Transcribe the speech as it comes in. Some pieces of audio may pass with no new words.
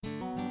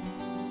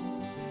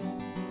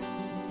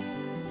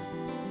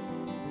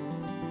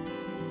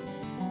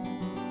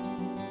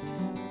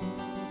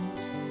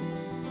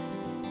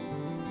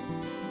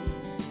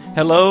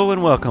Hello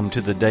and welcome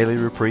to the Daily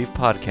Reprieve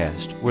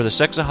Podcast, where the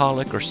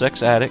sexaholic or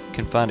sex addict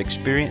can find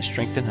experience,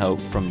 strength, and hope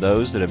from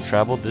those that have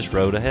traveled this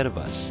road ahead of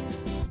us.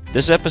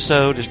 This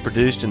episode is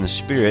produced in the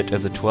spirit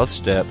of the 12th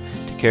step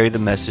to carry the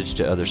message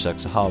to other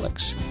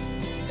sexaholics.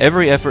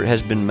 Every effort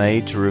has been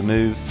made to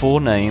remove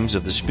full names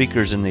of the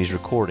speakers in these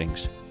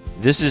recordings.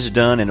 This is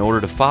done in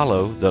order to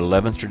follow the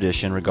 11th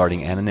tradition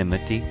regarding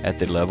anonymity at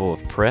the level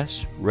of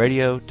press,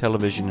 radio,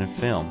 television, and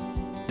film.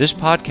 This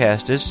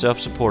podcast is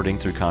self-supporting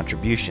through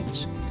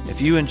contributions.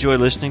 If you enjoy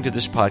listening to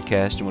this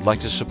podcast and would like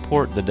to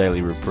support the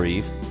Daily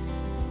Reprieve,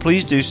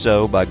 please do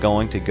so by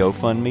going to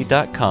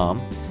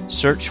GoFundMe.com,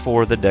 search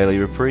for the Daily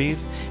Reprieve,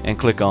 and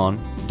click on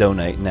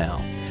Donate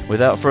Now.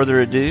 Without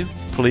further ado,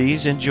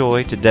 please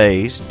enjoy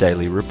today's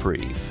Daily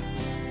Reprieve.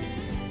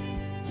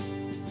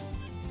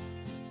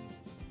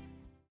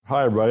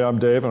 Hi, everybody. I'm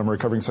Dave, and I'm a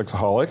recovering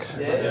sexaholic.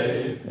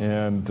 Dave.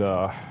 And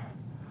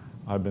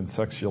I've been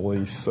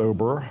sexually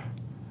sober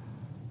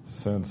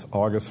since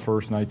August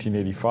 1st,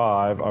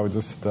 1985. I was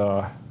just,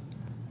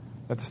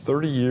 that's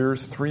 30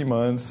 years, 3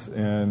 months,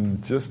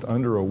 and just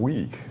under a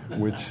week,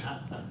 which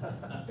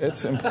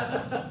it's,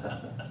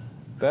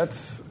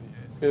 that's,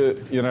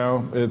 you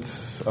know,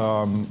 it's,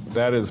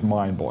 that is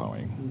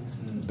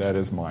mind-blowing. That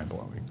is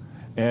mind-blowing.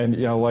 And,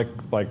 you know,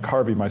 like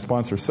Harvey, my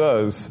sponsor,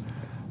 says,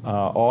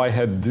 all I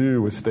had to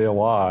do was stay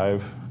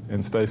alive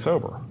and stay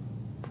sober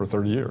for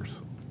 30 years.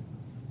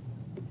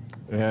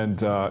 And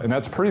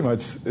that's pretty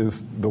much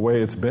is the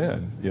way it's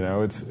been. You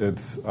know,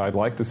 it's. I'd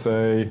like to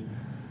say,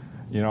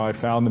 you know, I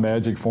found the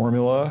magic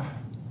formula.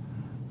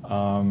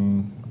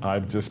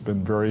 I've just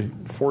been very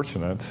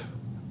fortunate,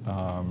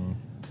 and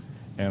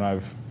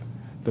I've,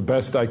 the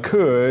best I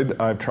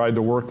could, I've tried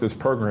to work this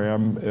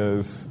program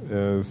as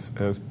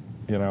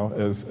you know,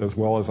 as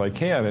well as I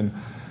can. And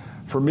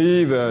for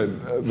me,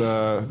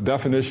 the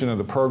definition of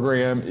the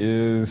program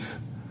is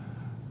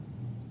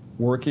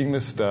working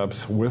the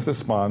steps with a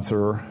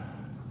sponsor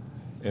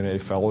in a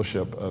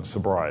fellowship of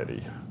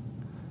sobriety.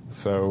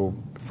 So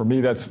for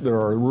me, there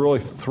are really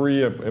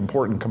three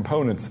important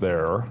components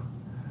there.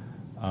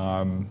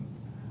 I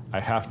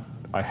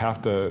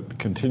have to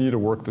continue to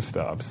work the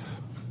steps,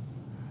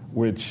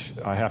 which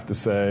I have to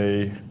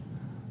say,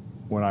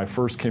 when I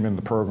first came into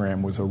the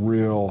program,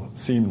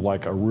 seemed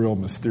like a real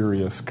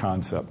mysterious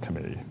concept to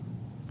me.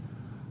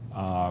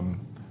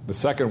 The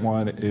second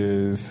one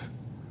is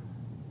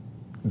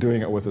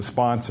doing it with a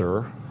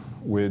sponsor,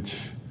 which,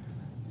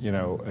 you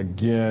know,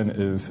 again,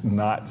 is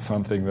not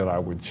something that I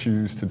would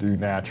choose to do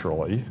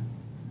naturally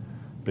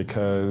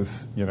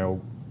because, you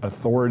know,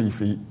 authority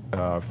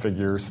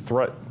figures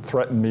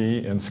threaten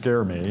me and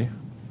scare me.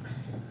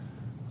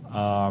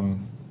 And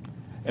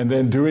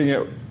then doing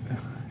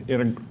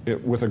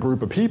it with a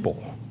group of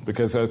people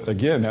because,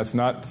 again, that's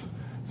not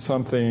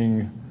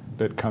something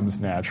that comes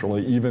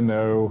naturally, even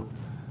though,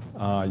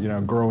 you know,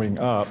 growing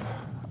up,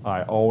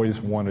 I always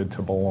wanted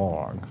to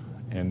belong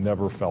and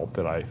never felt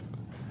that I...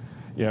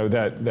 You know,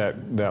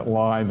 that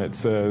line that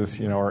says,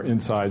 you know, our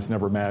insides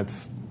never match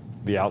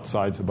the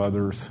outsides of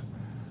others,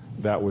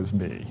 that was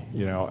me.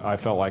 You know, I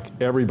felt like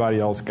everybody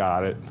else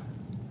got it,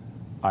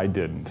 I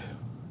didn't.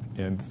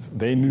 And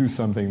they knew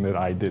something that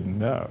I didn't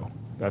know.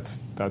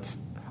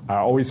 I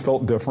always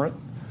felt different.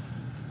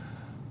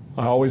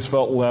 I always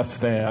felt less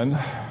than.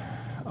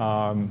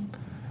 And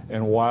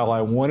while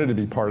I wanted to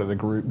be part of the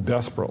group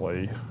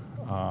desperately,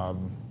 I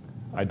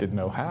didn't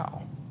know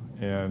how.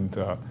 And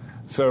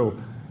so,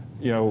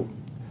 you know,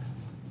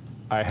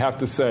 I have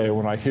to say,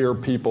 when I hear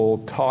people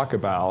talk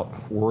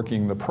about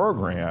working the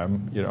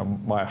program, you know,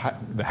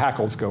 the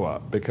hackles go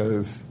up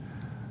because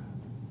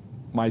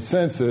my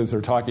sense is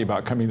they're talking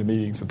about coming to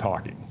meetings and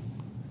talking,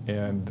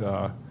 and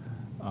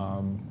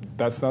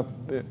that's not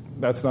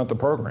the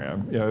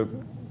program. You know,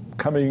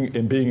 coming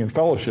and being in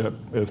fellowship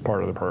is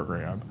part of the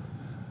program,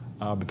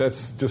 but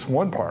that's just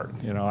one part.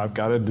 You know, I've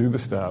got to do the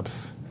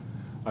steps.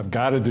 I've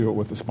got to do it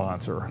with the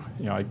sponsor.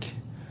 You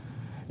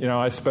know,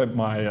 I spent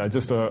my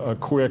just a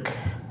quick.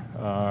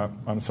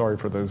 I'm sorry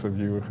for those of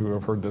you who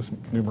have heard this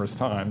numerous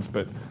times,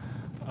 but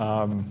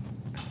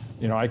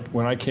you know,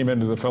 when I came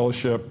into the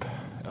fellowship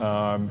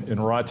in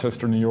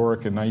Rochester, New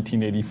York in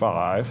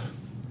 1985,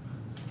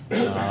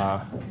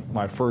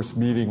 my first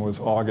meeting was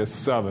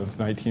August 7th,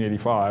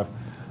 1985.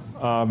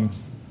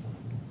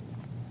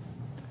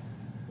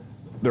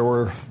 There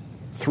were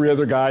 3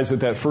 other guys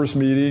at that first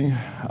meeting.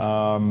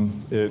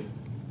 You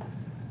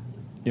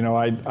know,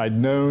 I'd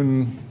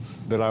known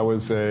that I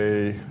was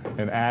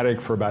an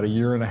addict for about a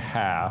year and a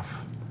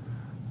half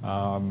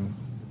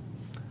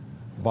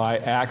by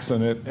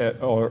accident,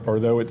 or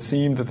though it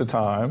seemed at the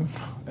time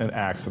an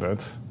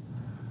accident.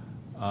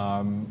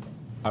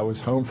 I was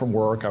home from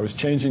work. I was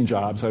changing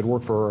jobs. I'd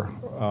worked for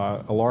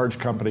a large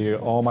company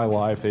all my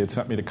life. They had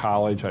sent me to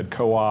college. I'd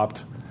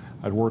co-opt.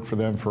 I'd worked for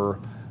them for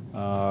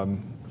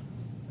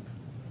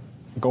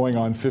going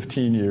on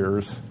 15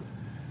 years.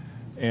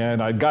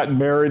 And I'd gotten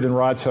married in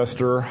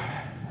Rochester,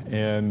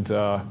 and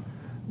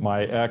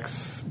my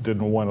ex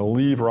didn't want to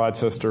leave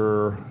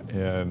Rochester,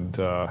 and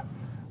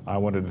I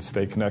wanted to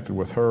stay connected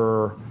with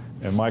her.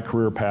 and my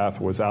career path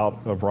was out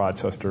of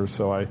Rochester.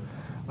 So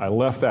I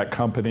left that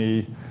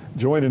company,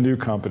 joined a new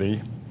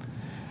company,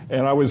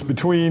 and I was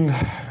between,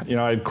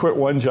 I'd quit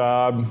one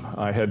job.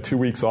 I had 2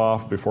 weeks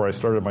off before I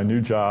started my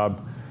new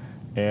job,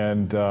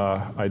 and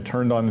I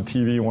turned on the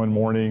TV one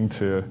morning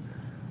to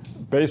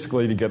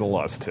get a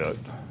lust hit.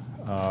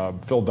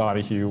 Phil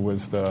Donahue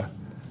was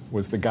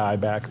the guy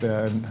back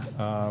then.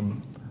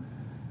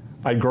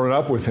 I'd grown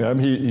up with him.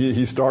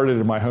 He started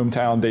in my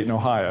hometown, Dayton,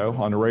 Ohio,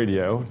 on the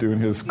radio, doing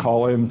his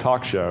call-in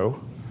talk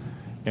show.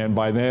 And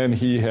by then,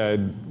 he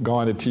had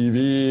gone to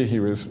TV.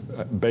 He was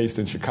based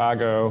in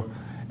Chicago.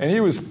 And he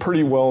was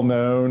pretty well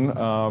known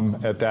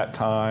at that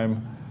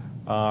time.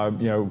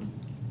 And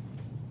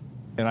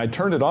I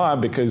turned it on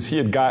because he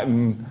had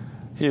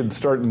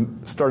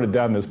started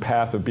down this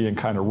path of being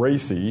kind of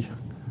racy.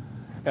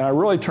 And I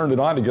really turned it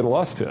on to get a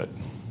lust hit.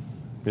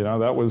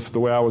 That was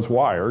the way I was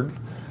wired.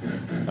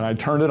 And I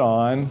turned it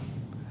on,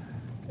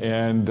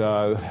 and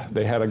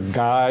they had a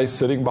guy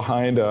sitting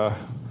behind a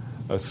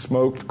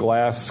smoked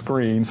glass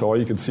screen, so all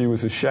you could see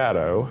was his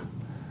shadow.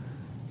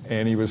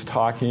 And he was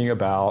talking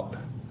about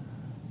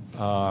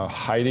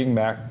hiding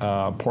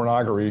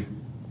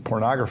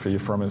pornography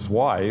from his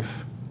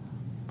wife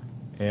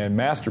and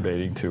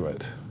masturbating to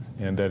it,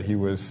 and that he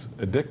was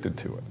addicted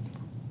to it.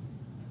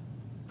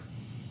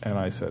 And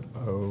I said,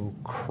 "Oh,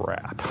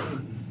 crap."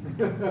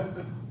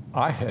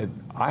 I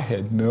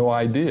had no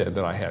idea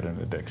that I had an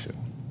addiction.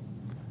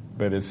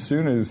 But as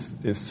soon as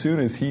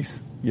he,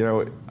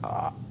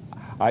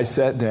 I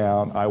sat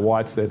down, I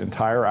watched that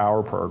entire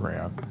hour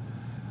program.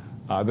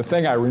 The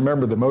thing I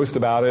remember the most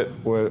about it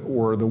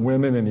were the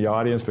women in the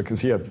audience,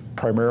 because he had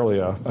primarily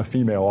a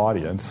female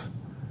audience,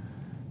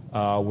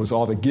 was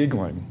all the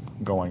giggling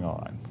going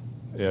on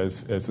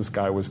as this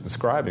guy was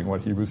describing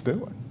what he was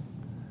doing.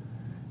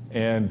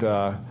 And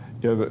the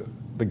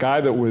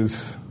guy that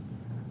was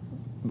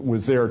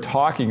there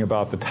talking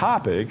about the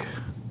topic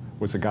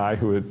was a guy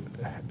who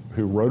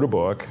wrote a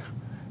book.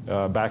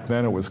 Back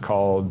then it was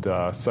called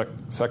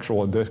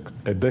Sexual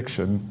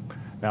Addiction.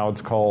 Now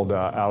it's called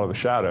Out of the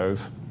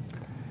Shadows.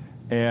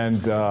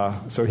 And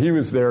so he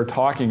was there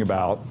talking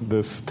about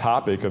this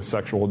topic of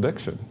sexual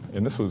addiction.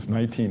 And this was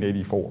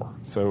 1984.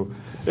 So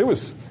it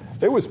was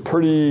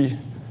pretty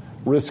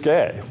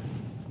risque.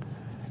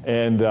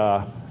 And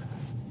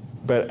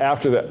but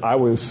after that, I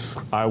was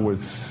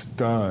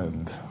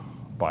stunned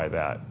by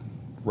that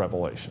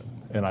revelation,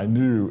 and I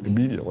knew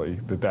immediately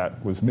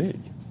that was me.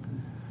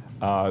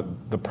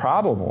 The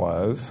problem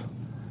was,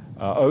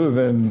 other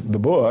than the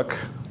book,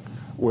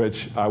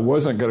 which I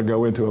wasn't going to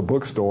go into a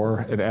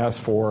bookstore and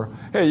ask for,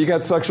 "Hey, you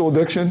got sexual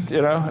addiction?"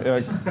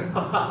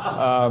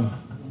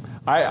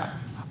 I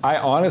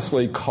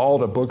honestly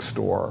called a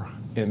bookstore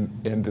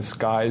and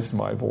disguised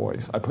my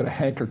voice. I put a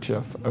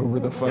handkerchief over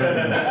the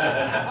phone,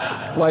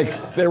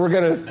 like they were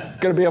going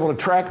to be able to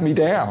track me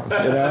down.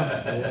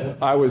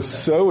 I was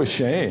so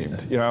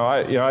ashamed.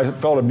 I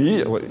felt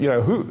immediately.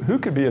 Who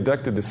could be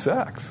addicted to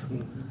sex?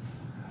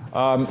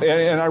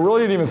 And I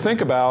really didn't even think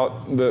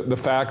about the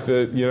fact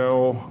that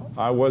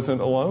I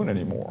wasn't alone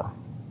anymore.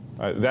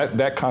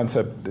 That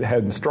concept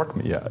hadn't struck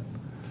me yet.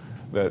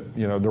 That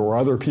there were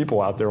other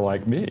people out there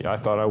like me. I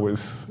thought I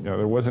was.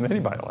 There wasn't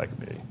anybody like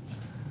me.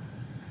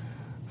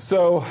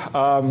 So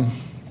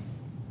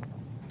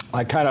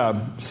I kind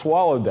of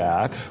swallowed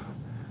that.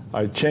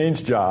 I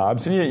changed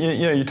jobs. And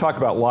you talk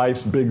about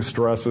life's big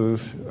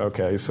stresses.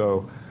 Okay,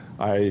 so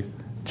I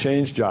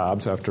changed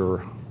jobs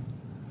after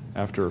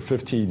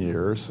 15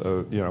 years.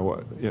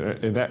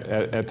 And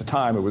at the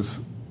time, it was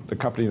the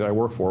company that I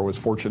worked for was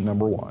Fortune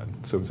number 1.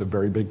 So it was a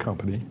very big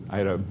company. I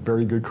had a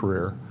very good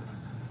career.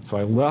 So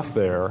I left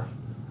there.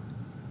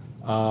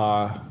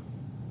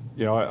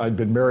 I'd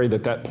been married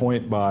at that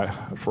point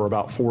for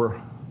about four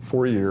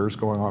years,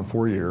 going on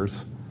 4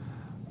 years.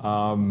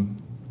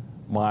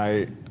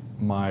 My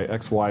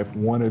ex-wife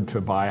wanted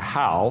to buy a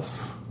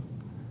house,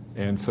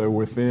 and so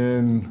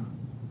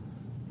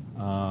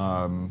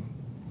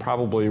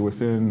probably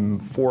within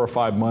 4 or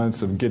 5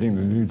 months of getting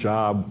the new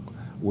job,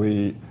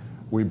 we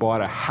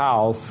bought a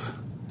house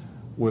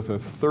with a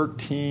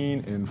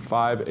 13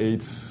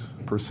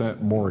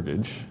 5/8%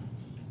 mortgage.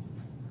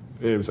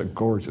 It was a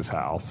gorgeous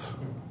house.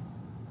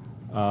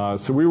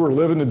 So we were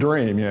living the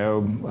dream,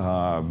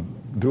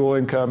 dual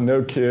income,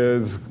 no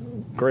kids,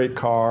 great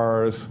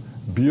cars,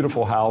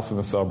 beautiful house in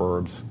the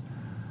suburbs.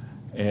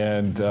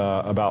 And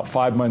about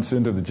 5 months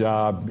into the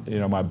job,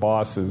 my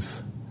boss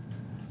is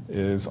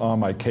on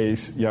my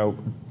case.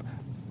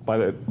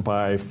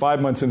 By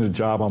 5 months into the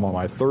job, I'm on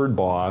my third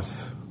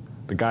boss.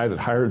 The guy that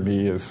hired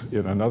me is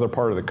in another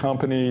part of the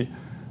company.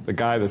 The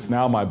guy that's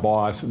now my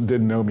boss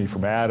didn't know me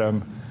from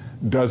Adam,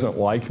 doesn't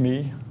like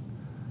me.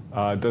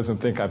 Doesn't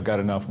think I've got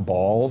enough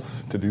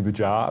balls to do the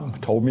job.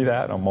 Told me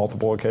that on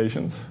multiple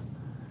occasions.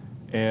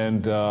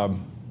 And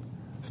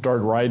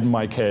started riding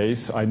my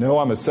case. I know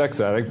I'm a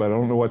sex addict, but I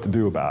don't know what to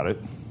do about it.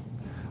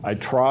 I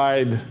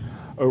tried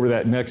over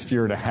that next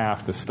year and a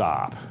half to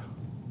stop.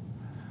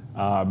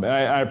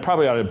 I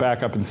probably ought to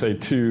back up and say,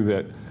 too,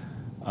 that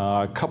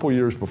a couple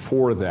years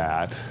before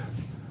that,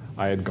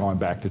 I had gone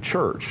back to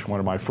church. One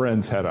of my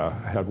friends had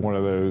one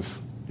of those,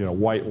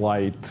 white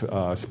light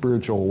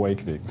spiritual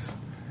awakenings,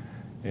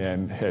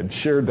 and had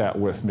shared that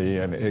with me,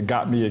 and it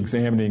got me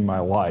examining my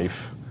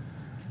life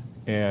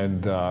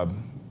and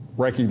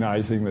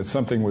recognizing that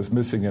something was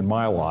missing in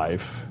my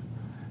life.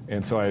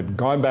 And so I had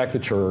gone back to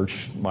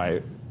church.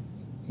 My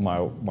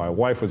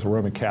wife was a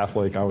Roman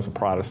Catholic. I was a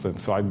Protestant.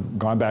 So I'd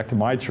gone back to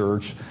my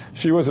church.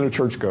 She wasn't a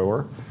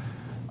churchgoer.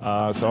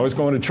 So I was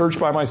going to church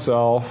by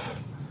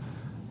myself.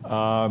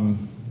 I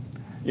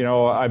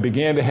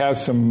began to have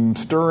some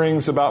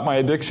stirrings about my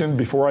addiction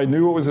before I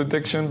knew it was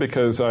addiction,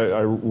 because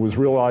I was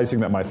realizing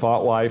that my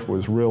thought life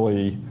was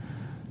really,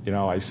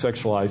 I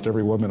sexualized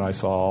every woman I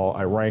saw.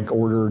 I rank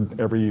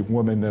ordered every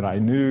woman that I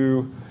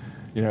knew.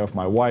 If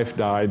my wife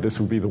died, this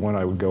would be the one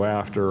I would go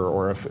after,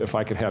 or if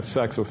I could have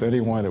sex with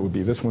anyone, it would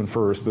be this one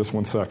first, this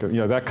one second,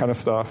 that kind of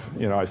stuff.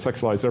 I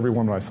sexualized every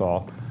woman I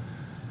saw.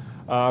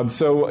 I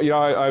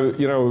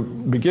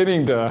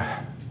beginning to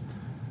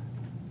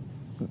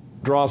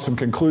draw some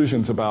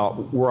conclusions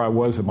about where I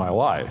was in my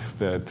life,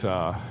 that,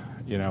 I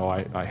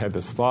had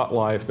this thought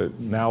life that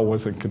now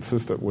wasn't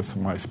consistent with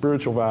my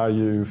spiritual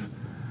values,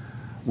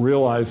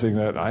 realizing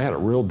that I had a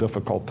real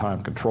difficult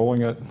time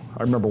controlling it.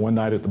 I remember one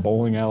night at the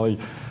bowling alley,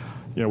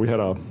 I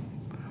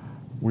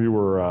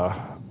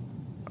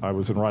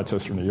was in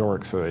Rochester, New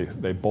York, so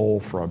they bowl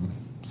from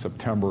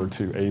September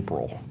to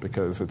April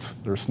because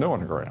there's snow on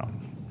the ground.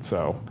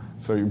 So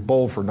you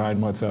bowl for 9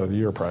 months out of the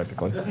year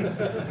practically.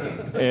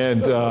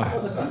 And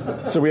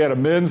so we had a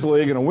men's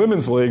league and a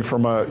women's league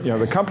from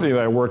the company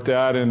that I worked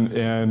at,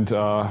 and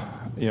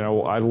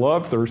I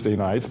loved Thursday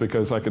nights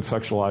because I could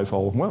sexualize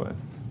all women,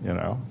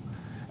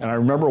 And I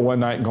remember one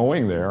night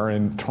going there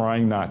and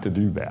trying not to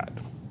do that.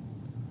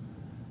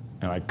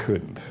 And I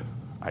couldn't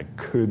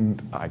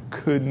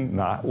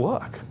not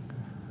look.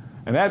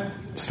 And that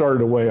started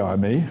to weigh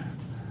on me.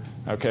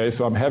 Okay,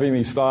 so I'm having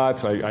these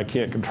thoughts. I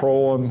can't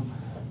control them.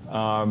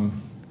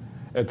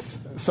 At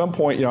some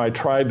point, I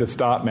tried to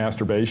stop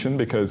masturbation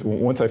because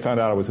once I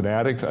found out I was an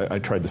addict, I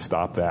tried to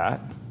stop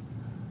that.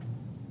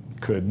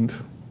 Couldn't.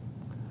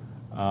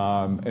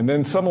 And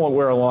then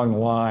somewhere along the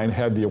line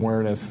had the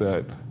awareness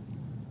that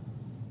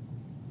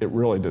it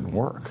really didn't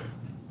work.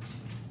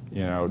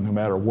 No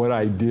matter what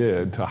I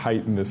did to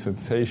heighten the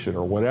sensation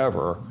or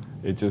whatever,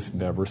 it just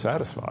never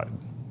satisfied.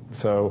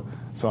 So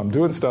I'm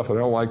doing stuff I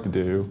don't like to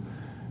do,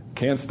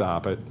 can't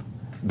stop it,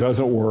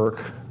 doesn't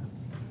work,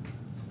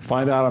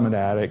 find out I'm an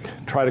addict,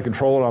 try to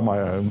control it on my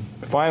own.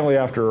 Finally,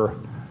 after,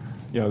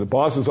 the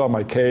boss is on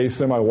my case,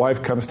 then my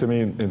wife comes to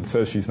me and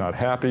says she's not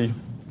happy.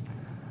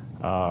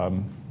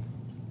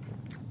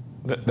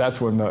 That's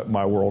when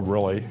my world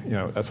really,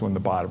 that's when the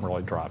bottom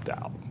really dropped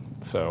out.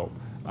 So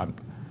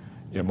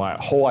my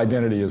whole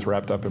identity is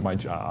wrapped up in my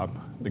job.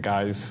 The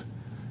guys,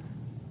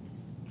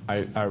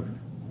 I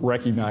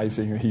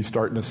recognizing he's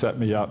starting to set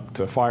me up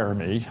to fire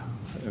me,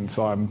 and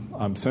so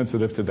I'm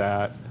sensitive to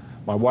that.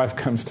 My wife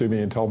comes to me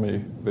and told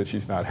me that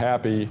she's not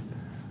happy.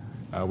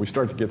 We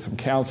start to get some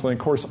counseling. Of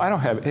course, I don't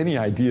have any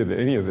idea that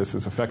any of this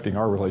is affecting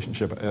our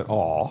relationship at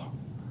all.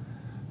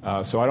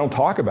 So I don't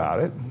talk about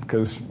it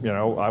because,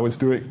 I was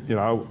doing,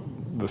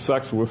 the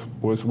sex was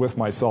with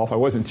myself. I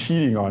wasn't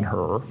cheating on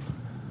her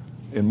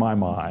in my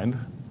mind,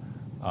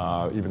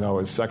 even though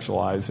I was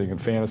sexualizing and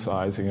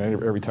fantasizing.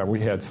 And every time we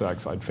had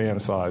sex, I'd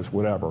fantasize,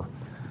 whatever.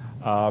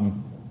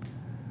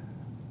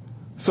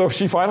 So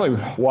she finally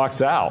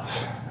walks out,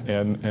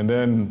 and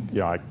then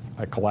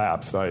I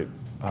collapsed. I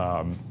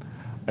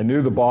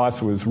knew the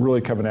boss was really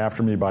coming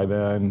after me by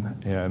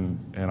then,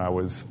 and I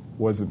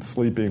wasn't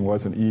sleeping,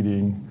 wasn't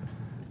eating.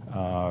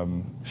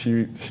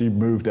 She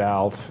moved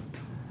out,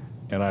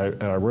 and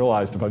I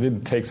realized if I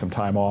didn't take some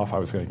time off, I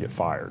was going to get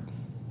fired.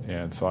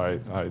 And so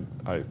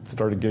I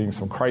started getting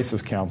some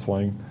crisis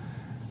counseling,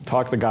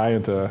 talked the guy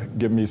into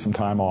giving me some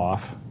time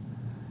off,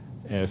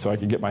 and so I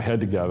could get my head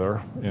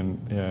together,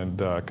 and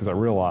because I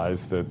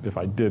realized that if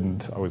I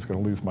didn't, I was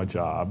going to lose my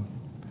job.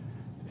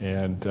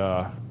 And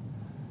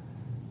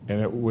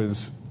it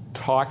was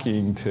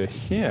talking to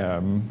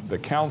him, the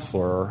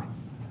counselor,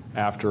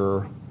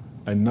 after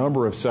a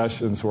number of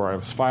sessions where I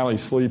was finally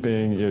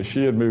sleeping.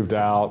 She had moved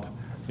out.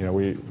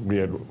 We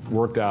had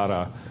worked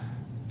out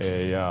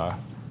a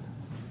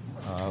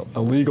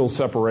legal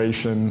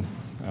separation.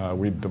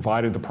 We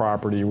divided the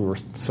property. We were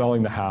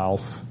selling the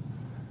house.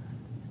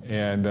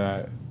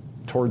 And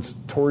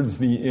towards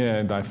the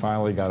end, I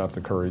finally got up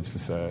the courage to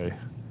say,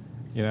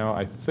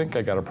 I think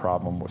I got a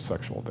problem with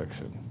sexual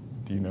addiction.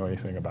 Do you know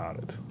anything about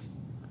it?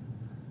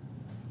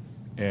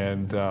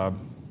 And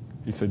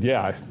he said,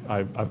 yeah,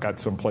 I've got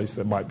some place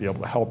that might be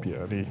able to help you.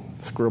 And he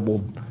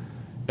scribbled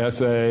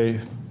SA,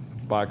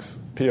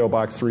 P.O.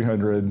 Box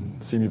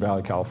 300, Simi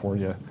Valley,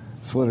 California,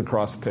 slid it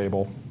across the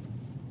table.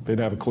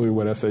 Didn't have a clue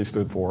what SA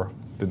stood for.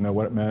 Didn't know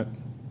what it meant.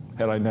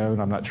 Had I known,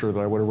 I'm not sure that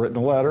I would have written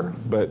a letter,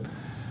 but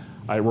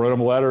I wrote him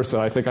a letter, said,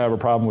 I think I have a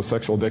problem with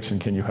sexual addiction.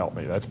 Can you help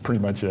me? That's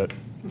pretty much it.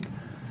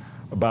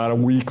 About a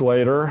week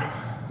later,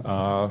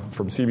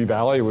 from CB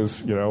Valley was,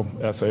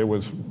 SA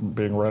was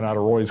being run out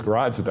of Roy's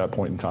garage at that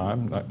point in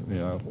time,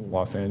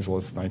 Los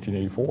Angeles,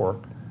 1984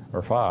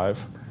 or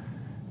 5.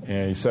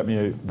 And he sent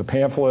me the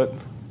pamphlet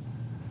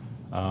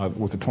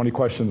with the 20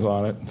 questions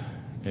on it.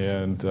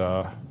 And,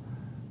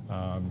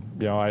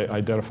 I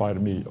identified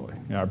immediately.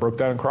 I broke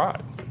down and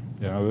cried.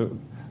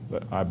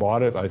 I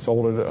bought it, I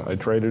sold it, I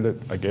traded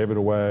it, I gave it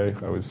away.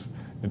 I was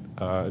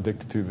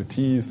addicted to the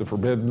teas, the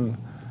forbidden.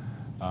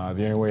 The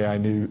only way I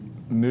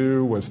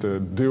knew was to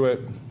do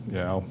it,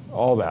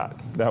 all that.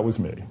 That was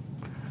me.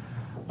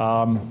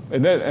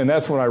 And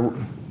that's when I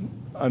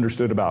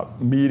understood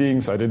about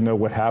meetings. I didn't know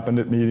what happened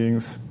at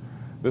meetings.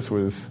 This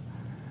was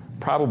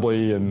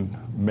probably in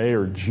May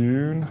or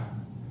June.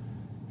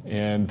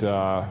 And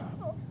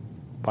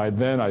by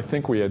then, I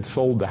think we had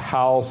sold the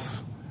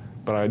house,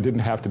 but I didn't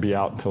have to be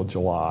out until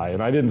July.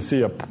 And I didn't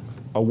see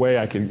a way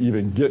I could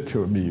even get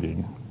to a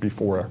meeting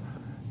before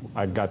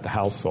I got the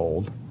house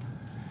sold.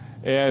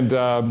 And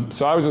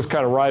so I was just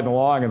kind of riding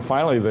along, and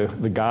finally the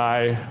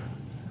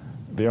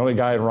only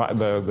guy,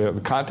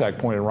 the contact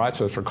point in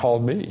Rochester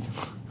called me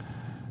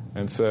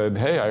and said,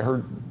 "Hey, I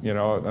heard, I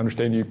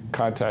understand you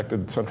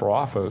contacted central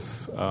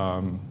office,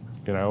 and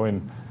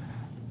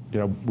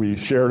we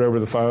shared over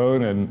the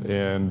phone,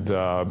 and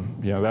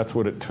that's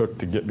what it took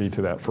to get me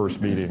to that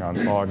first meeting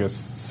on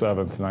August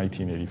 7th,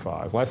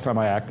 1985. Last time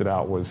I acted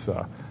out was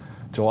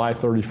July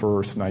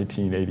 31st,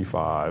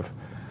 1985.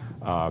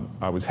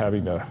 I was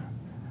having to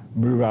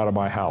move out of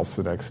my house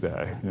the next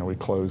day. We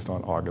closed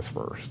on August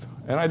 1st.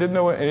 And I didn't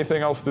know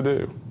anything else to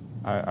do.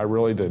 I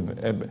really didn't.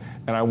 And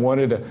I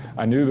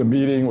knew the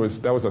meeting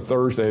that was a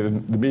Thursday.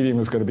 The meeting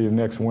was going to be the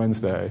next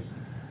Wednesday.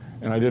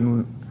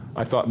 And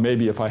I thought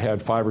maybe if I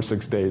had 5 or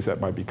 6 days, that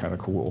might be kind of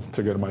cool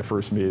to go to my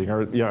first meeting.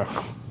 Or, I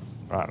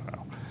don't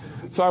know.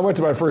 So I went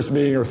to my first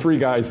meeting. There were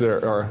 3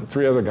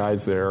 other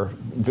guys there.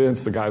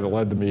 Vince, the guy that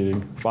led the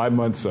meeting, 5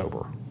 months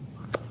sober.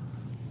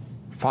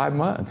 5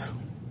 months.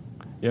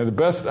 The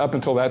best up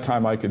until that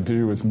time I could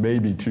do was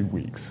maybe 2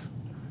 weeks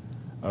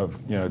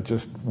of,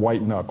 just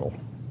white knuckle.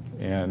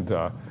 And,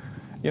 I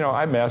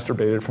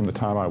masturbated from the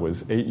time I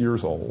was 8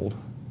 years old,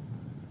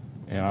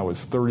 and I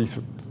was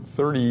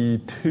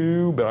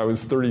 32, but I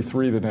was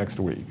 33 the next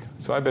week.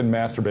 So I've been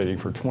masturbating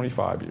for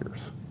 25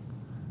 years,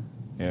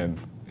 and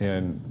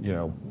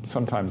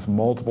sometimes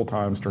multiple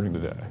times during the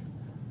day.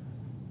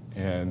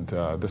 And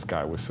this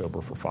guy was sober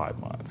for 5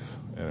 months,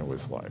 and it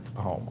was like,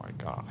 oh my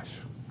gosh.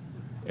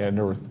 And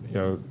there were,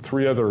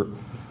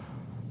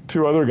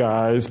 2 other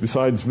guys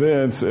besides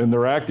Vince, and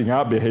their acting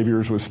out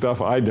behaviors was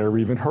stuff I'd never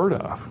even heard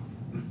of.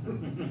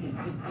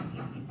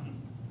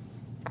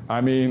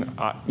 I mean,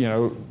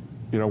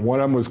 one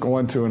of them was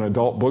going to an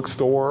adult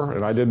bookstore,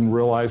 and I didn't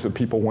realize that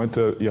people went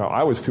to,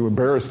 I was too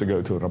embarrassed to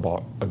go to an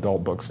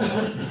adult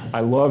bookstore.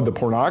 I loved the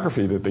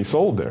pornography that they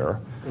sold there,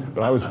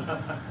 but I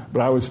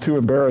was too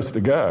embarrassed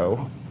to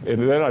go.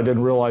 And then I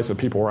didn't realize that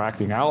people were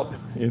acting out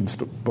in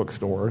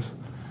bookstores.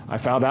 I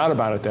found out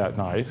about it that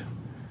night,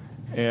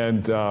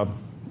 and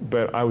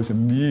but I was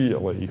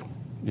immediately,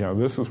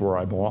 this is where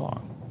I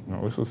belong.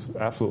 This is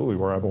absolutely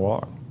where I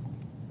belong.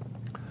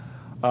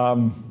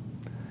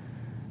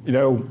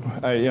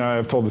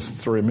 I've told this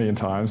story a million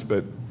times,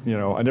 but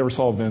I never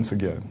saw Vince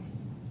again.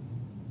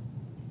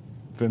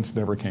 Vince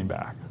never came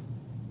back.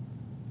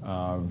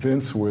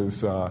 Vince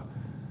was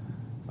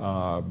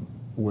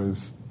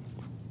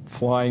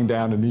flying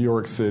down to New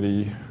York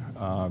City.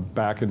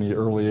 Back in the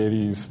early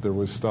 80s, there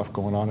was stuff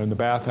going on in the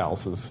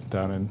bathhouses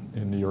down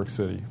in New York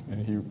City,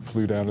 and he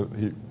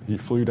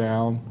flew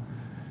down,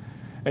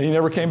 and he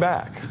never came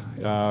back.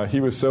 He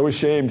was so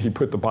ashamed, he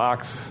put the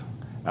box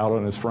out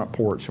on his front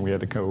porch, and we had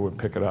to go and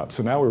pick it up.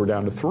 So now we were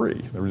down to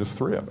 3. There were just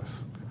 3 of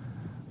us.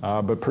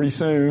 But pretty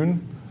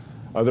soon,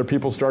 other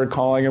people started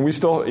calling, and we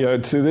still,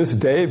 to this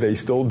day, they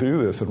still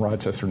do this in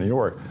Rochester, New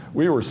York.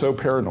 We were so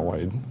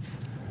paranoid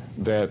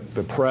that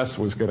the press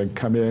was going to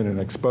come in and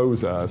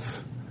expose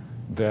us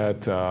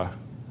that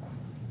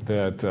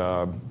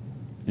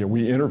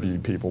we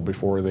interviewed people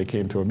before they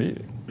came to a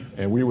meeting.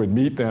 And we would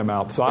meet them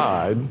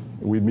outside.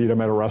 We'd meet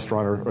them at a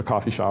restaurant or a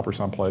coffee shop or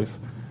someplace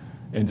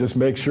and just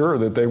make sure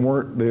that they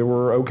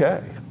were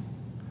okay.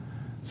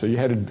 So you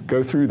had to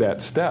go through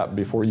that step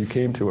before you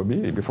came to a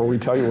meeting, before we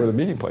tell you where the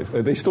meeting place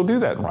is. They still do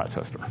that in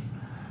Rochester.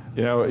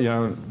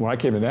 When I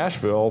came to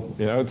Nashville,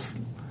 it's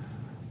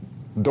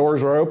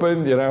doors are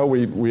open.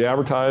 We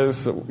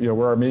advertise.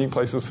 Where our meeting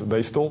places.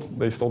 They still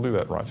do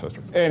that in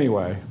Rochester.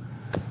 Anyway,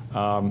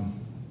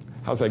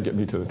 how's that get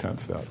me to the 10th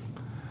step?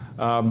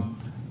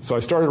 So I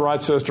started in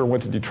Rochester,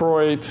 went to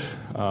Detroit,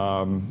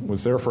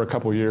 was there for a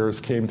couple years,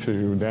 came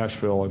to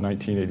Nashville in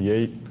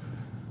 1988.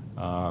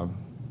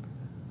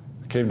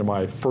 Came to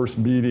my first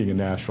meeting in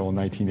Nashville in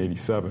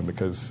 1987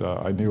 because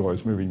I knew I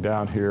was moving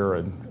down here,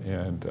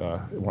 and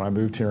when I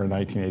moved here in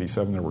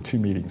 1987, there were 2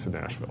 meetings in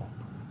Nashville.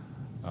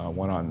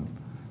 One on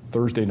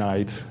Thursday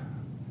night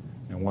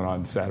and one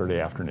on Saturday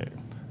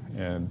afternoon.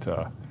 And,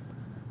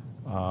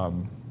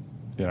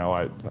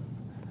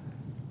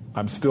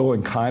 I'm still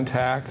in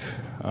contact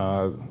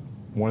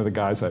one of the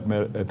guys I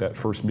met at that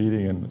first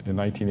meeting in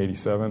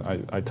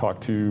 1987, I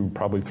talked to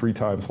probably 3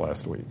 times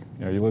last week.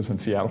 He lives in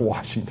Seattle,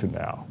 Washington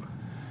now.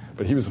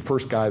 But he was the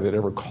first guy that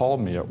ever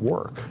called me at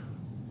work,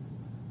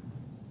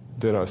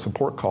 did a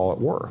support call at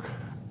work,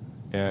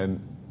 and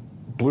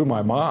blew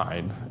my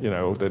mind,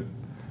 that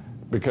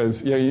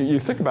because you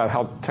think about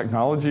how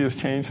technology has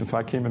changed since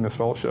I came in this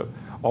fellowship.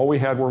 All we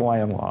had were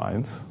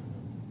landlines,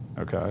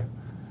 okay?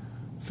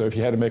 So if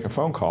you had to make a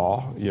phone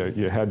call,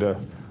 you had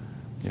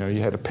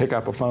to pick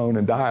up a phone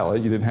and dial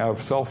it. You didn't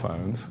have cell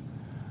phones.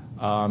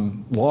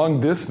 Long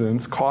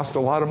distance cost a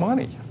lot of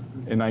money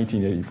in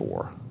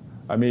 1984.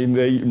 I mean,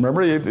 they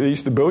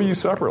used to bill you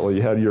separately.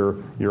 You had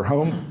your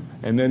home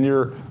and then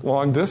your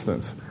long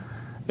distance.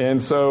 And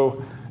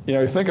so,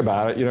 think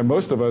about it.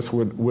 Most of us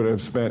would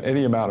have spent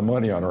any amount of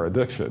money on our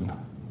addiction.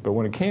 But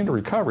when it came to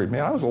recovery,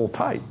 man, I was a little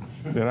tight,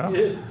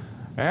 And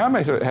I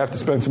may have to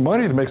spend some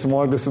money to make some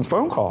long-distance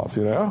phone calls,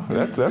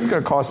 That's going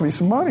to cost me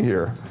some money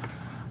here.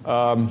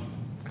 And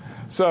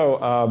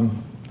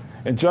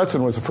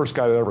Judson was the first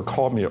guy that ever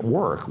called me at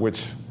work,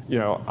 which,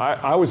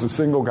 I was a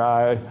single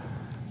guy.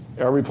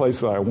 Every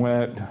place that I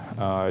went,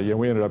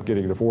 we ended up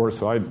getting divorced,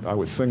 so I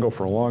was single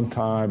for a long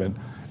time, and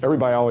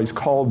everybody always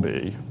called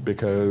me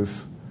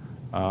because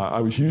I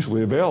was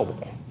usually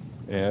available,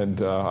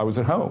 and I was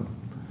at home.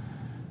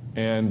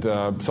 And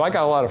so I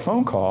got a lot of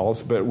phone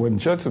calls, but when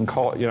Judson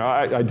called,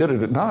 I did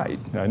it at night.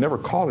 I never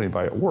called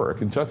anybody at work,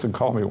 and Judson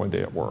called me one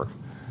day at work.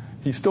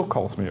 He still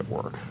calls me at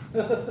work.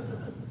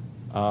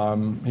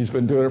 He's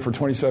been doing it for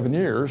 27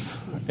 years,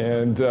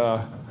 and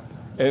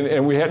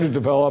we had to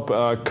develop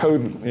a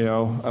code,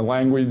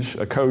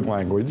 a code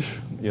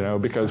language,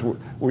 because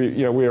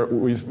we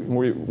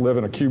live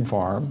in a cube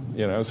farm,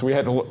 so we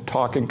had to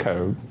talk in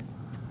code.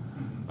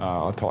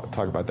 I'll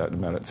talk about that in a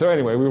minute. So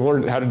anyway, we've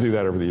learned how to do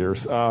that over the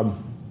years.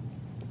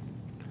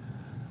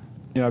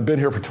 I've been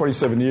here for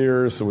 27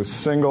 years. I was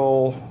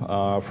single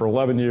for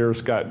 11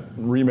 years, got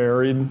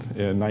remarried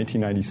in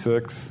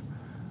 1996,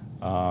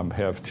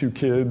 have 2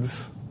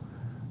 kids.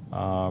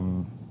 I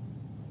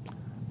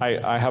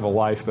have a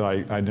life that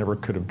I never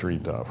could have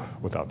dreamed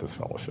of without this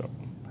fellowship.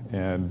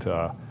 And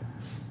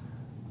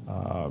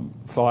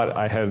thought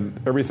I had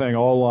everything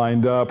all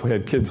lined up. We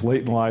had kids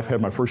late in life. I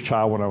had my first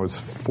child when I was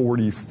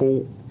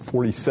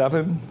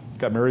 47.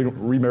 Got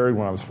remarried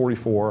when I was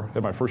 44.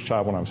 Had my first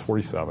child when I was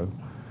 47.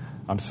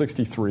 I'm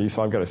 63,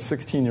 so I've got a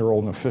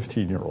 16-year-old and a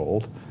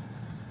 15-year-old.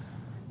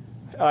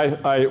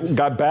 I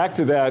got back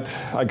to that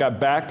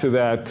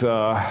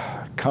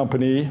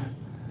company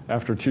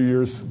after 2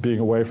 years being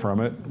away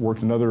from it.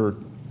 Worked another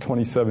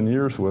 27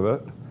 years with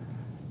it,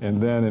 and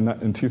then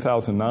in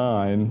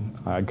 2009,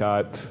 I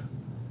got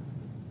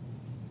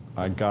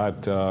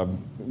that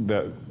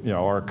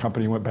our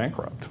company went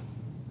bankrupt,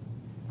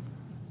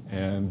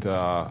 and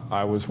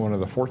I was one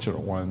of the fortunate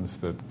ones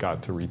that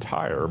got to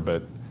retire,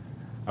 but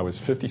I was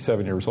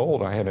 57 years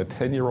old. I had a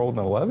 10-year-old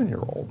and an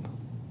 11-year-old.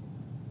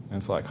 And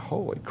it's like,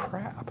 holy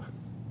crap.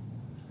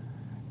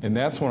 And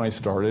that's when I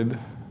started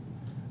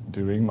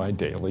doing my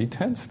daily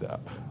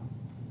 10-step.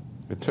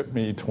 It took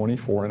me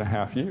 24 and a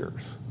half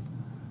years.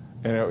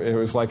 And it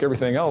was like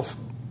everything else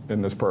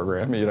in this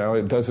program.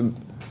 It doesn't,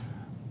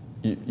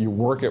 you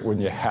work it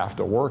when you have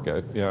to work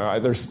it.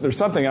 There's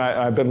something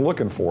I've been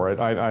looking for it.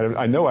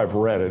 I know I've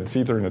read it. It's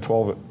either in the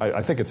 12,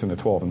 I think it's in the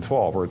 12 and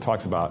 12, where it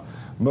talks about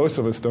most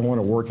of us don't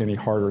want to work any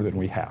harder than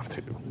we have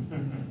to.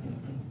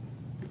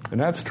 And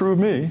that's true of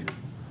me.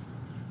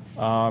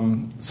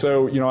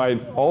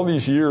 All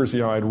these years,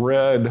 I'd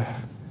read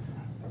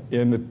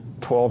in the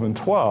 12 and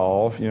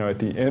 12, at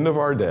the end of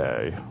our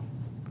day,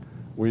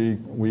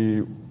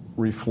 we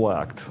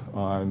reflect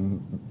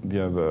on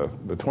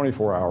the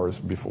 24 hours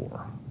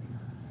before.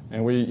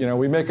 And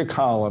we make a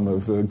column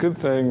of the good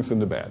things and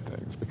the bad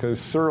things,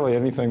 because surely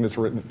anything that's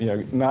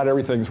written, not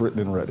everything's written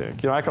in red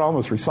ink. I can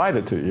almost recite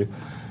it to you,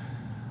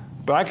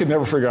 but I could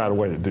never figure out a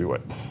way to do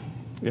it.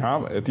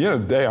 At the end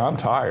of the day, I'm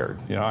tired.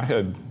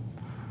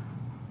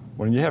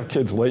 When you have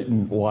kids late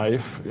in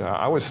life,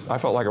 I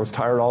felt like I was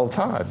tired all the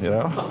time.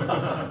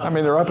 I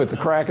mean, they're up at the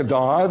crack of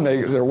dawn.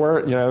 They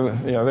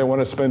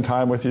want to spend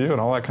time with you and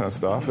all that kind of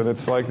stuff. And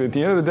it's like at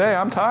the end of the day,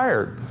 I'm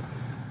tired.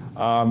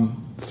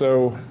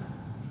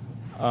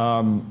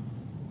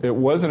 It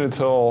wasn't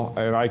until,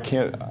 and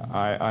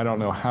I don't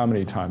know how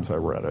many times I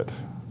read it,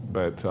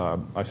 but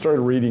I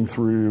started reading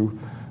through.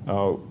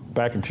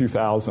 Back in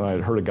 2000, I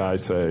had heard a guy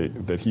say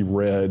that he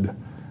read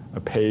a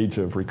page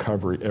of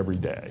recovery every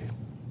day.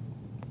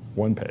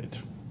 1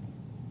 page.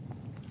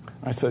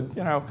 I said,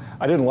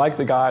 I didn't like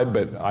the guy,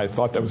 but I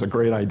thought that was a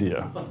great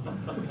idea.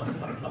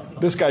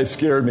 This guy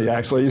scared me,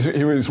 actually.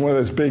 He was one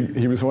of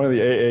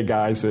the AA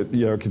guys that,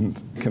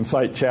 can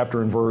cite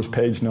chapter and verse,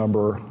 page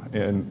number,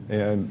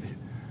 and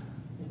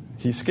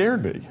he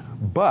scared me.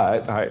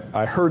 But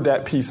I heard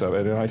that piece of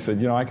it, and I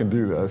said, I can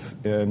do this.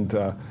 And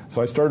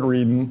so I started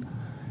reading.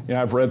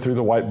 I've read through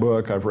the White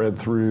Book. I've read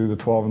through the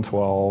 12 and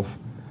 12.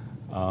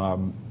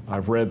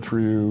 I've read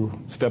through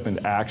Step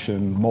into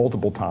Action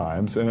multiple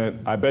times.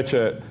 And I bet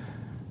you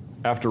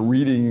after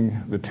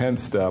reading the 10th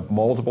step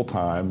multiple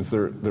times,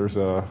 there's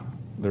a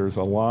there's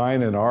a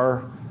line in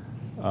our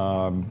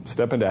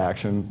Step into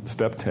Action,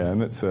 Step 10,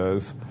 that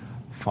says,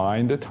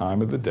 find a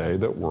time of the day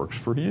that works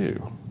for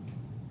you.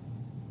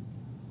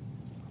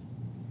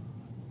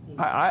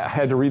 I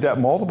had to read that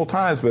multiple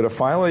times, but it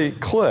finally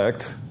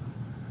clicked.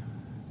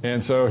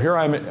 And so here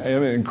I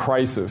am in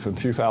crisis in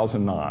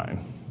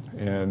 2009.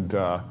 And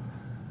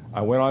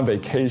I went on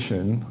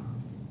vacation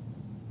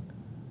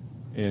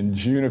in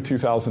June of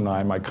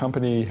 2009. My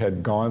company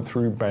had gone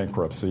through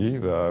bankruptcy.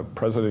 The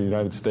President of the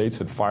United States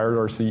had fired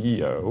our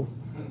CEO.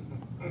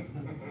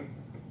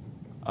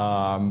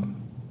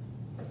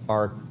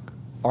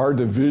 Our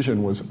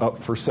division was up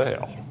for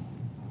sale.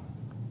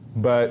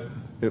 But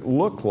it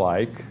looked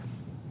like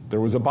there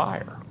was a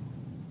buyer.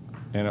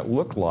 And it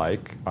looked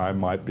like I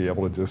might be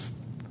able to just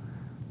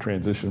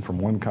transition from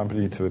one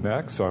company to the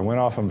next. So I went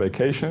off on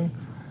vacation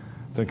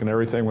thinking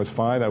everything was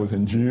fine. That was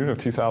in June of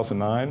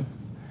 2009.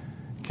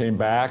 Came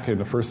back, and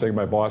the first thing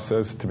my boss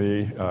says to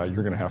me,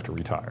 you're going to have to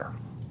retire.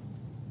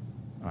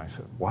 And I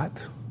said,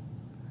 what?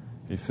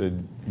 He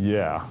said,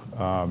 yeah.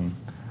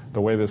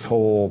 The way this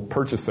whole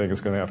purchase thing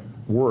is going to have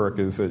to work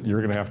is that you're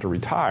going to have to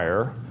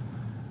retire,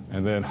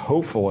 and then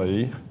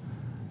hopefully,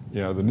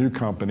 the new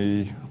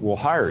company will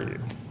hire you.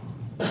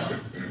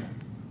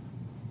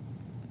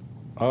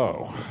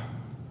 Oh.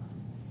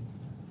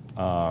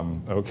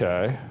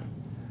 Okay.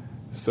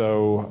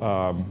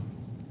 So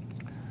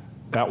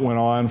that went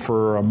on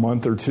for a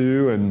month or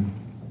two,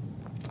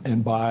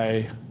 and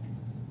by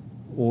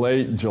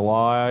late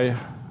July,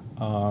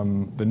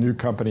 the new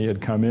company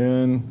had come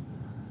in,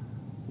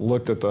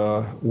 looked at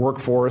the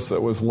workforce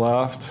that was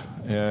left,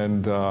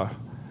 and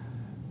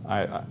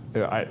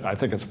I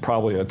think it's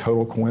probably a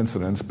total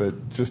coincidence,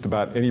 but just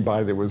about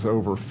anybody that was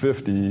over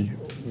 50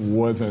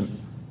 wasn't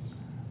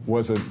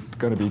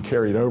going to be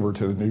carried over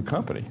to the new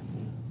company.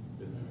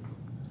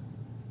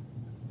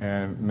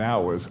 And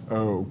now it was,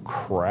 oh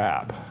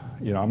crap,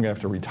 I'm going to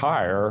have to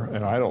retire,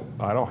 and I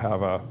don't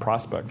have a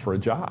prospect for a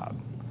job.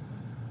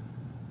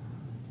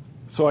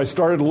 So I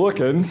started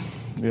looking.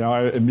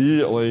 I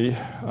immediately,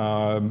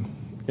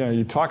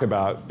 you talk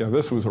about,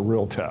 this was a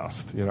real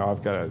test.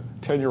 I've got a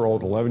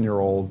 10-year-old,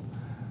 11-year-old,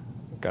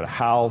 got a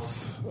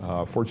house.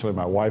 Fortunately,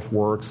 my wife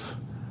works,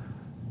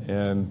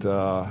 and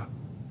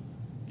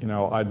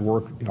I'd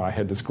work. I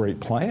had this great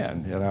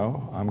plan.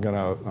 I'm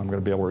gonna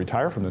be able to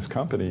retire from this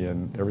company,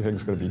 and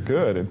everything's going to be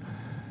good. And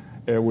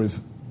it was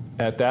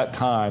at that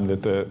time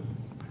that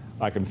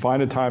I can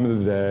find a time of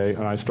the day,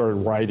 and I started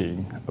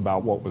writing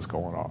about what was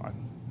going on.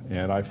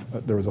 And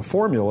there was a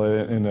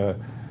formula in the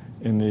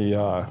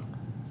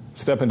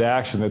Step into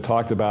Action that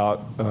talked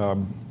about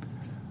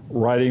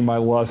writing my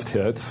lust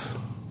hits,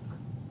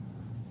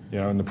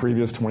 in the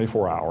previous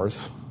 24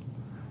 hours.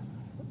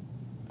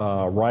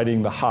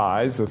 Writing the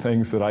highs, the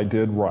things that I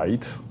did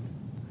right.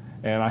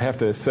 And I have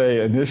to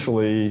say,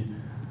 initially,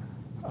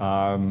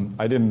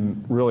 I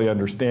didn't really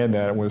understand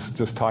that. It was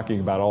just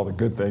talking about all the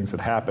good things that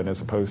happened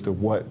as opposed to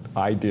what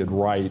I did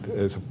right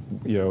as,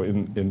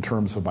 in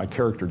terms of my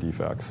character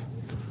defects.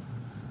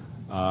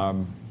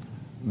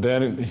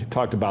 Then he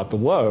talked about the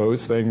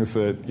lows, things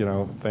that,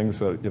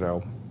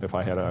 if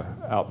I had an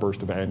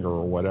outburst of anger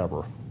or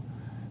whatever.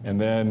 And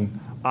then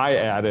I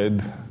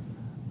added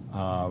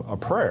a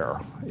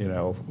prayer.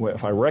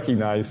 If I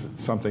recognized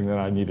something that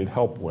I needed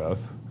help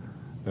with,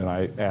 then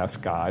I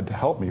asked God to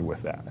help me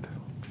with that.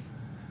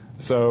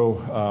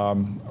 So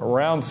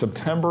around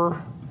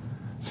September,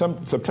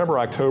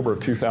 October of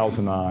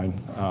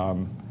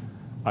 2009,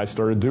 I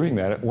started doing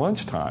that at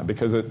lunchtime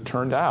because it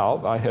turned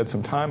out I had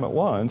some time at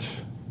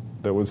lunch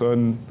that was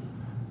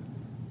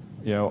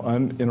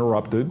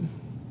uninterrupted.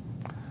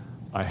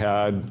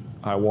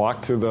 I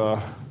walked to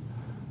the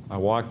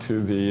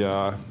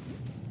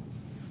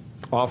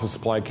office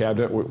supply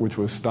cabinet, which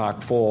was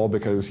stocked full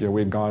because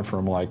we had gone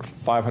from like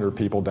 500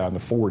 people down to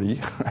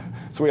 40,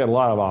 so we had a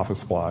lot of office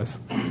supplies.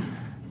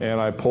 And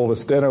I pulled a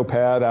steno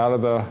pad out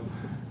of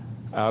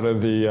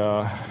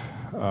the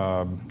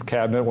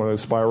cabinet, one of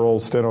those spiral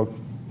steno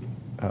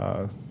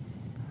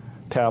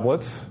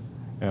tablets,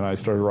 and I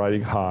started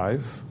writing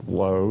highs,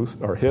 lows,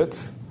 or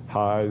hits,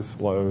 highs,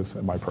 lows,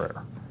 and my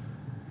prayer.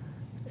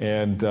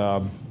 And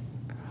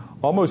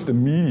almost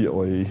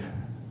immediately,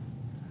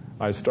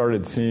 I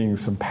started seeing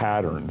some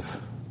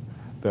patterns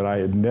that I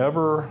had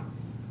never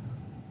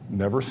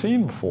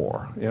seen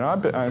before.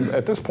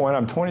 At this point,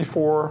 I'm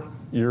 24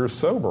 years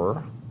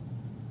sober,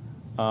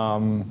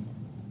 and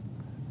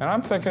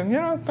I'm thinking,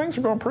 things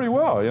are going pretty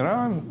well.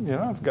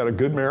 I've got a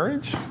good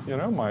marriage.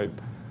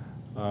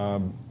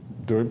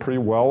 Doing pretty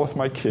well with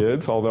my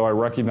kids. Although I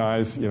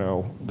recognize,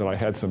 that I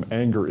had some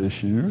anger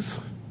issues,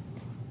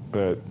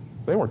 but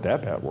they weren't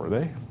that bad, were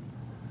they?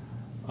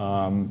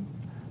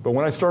 But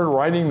when I started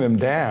writing them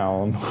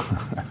down,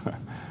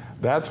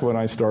 that's when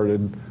I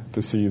started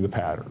to see the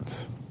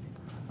patterns.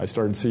 I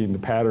started seeing the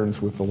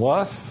patterns with the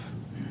lust,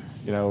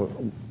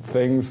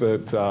 things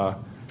that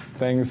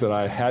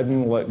I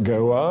hadn't let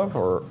go of,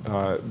 or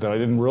that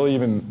I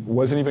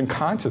wasn't even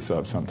conscious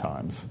of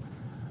sometimes.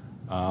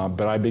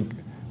 But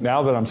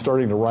now that I'm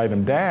starting to write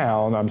them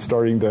down, I'm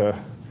starting to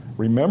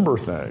remember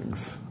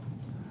things.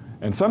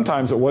 And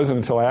sometimes it wasn't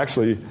until I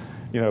actually,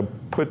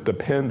 put the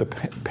pen to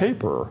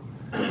paper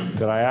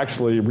that I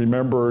actually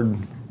remembered,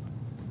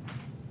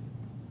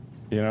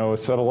 a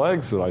set of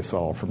legs that I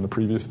saw from the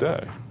previous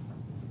day.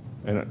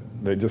 And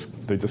they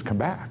just come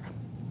back.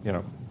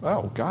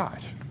 Oh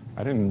gosh,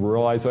 I didn't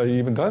realize I'd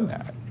even done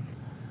that.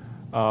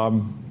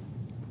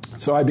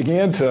 So I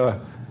began to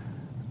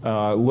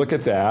look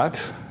at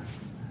that.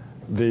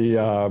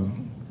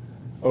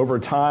 Over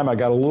time, I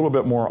got a little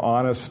bit more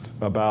honest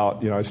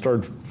about, I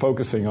started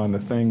focusing on the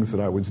things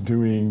that I was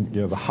doing.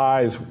 The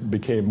highs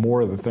became more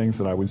of the things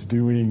that I was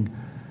doing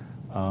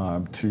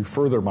to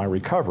further my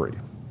recovery.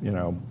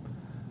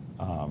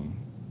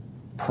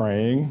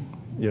 Praying.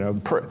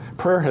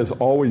 Prayer has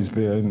always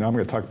been, I'm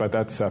going to talk about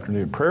that this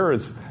afternoon. I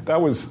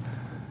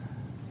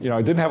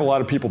didn't have a lot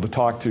of people to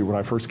talk to when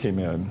I first came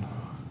in.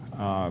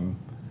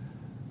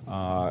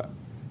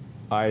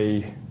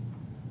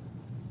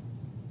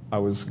 I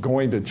was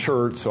going to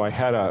church, so I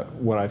had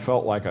what I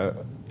felt like the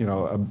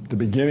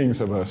beginnings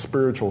of a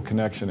spiritual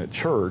connection at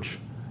church.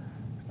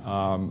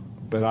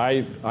 But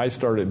I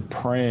started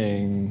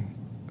praying.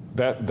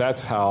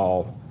 That's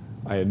how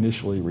I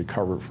initially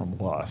recovered from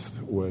lust,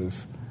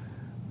 was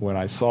when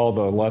I saw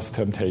the lust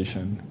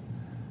temptation.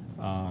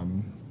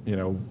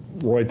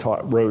 Roy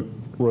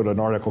wrote an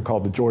article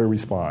called The Joy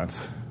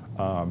Response.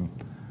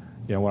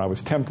 When I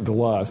was tempted to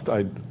lust,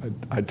 I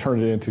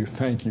turned it into,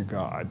 thank you,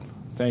 God.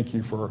 Thank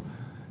you for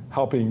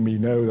helping me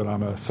know that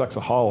I'm a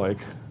sexaholic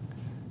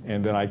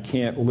and that I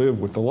can't live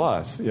with the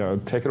lust.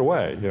 Take it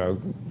away.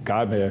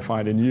 God, may I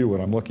find in you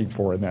what I'm looking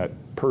for in that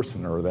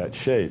person or that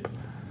shape.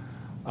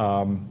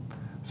 The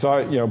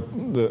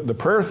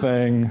prayer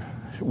thing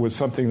was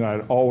something that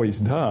I'd always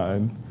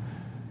done.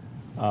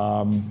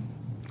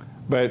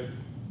 But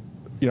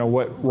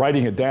what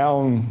writing it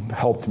down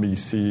helped me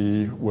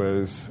see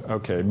was,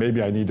 okay,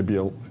 maybe I need to be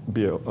a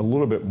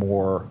little bit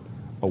more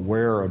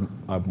aware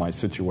of my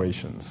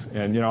situations.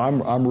 And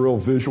I'm real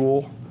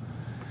visual.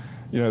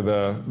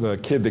 The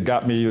kid that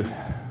got me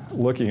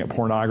looking at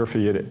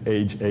pornography at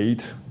age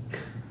 8,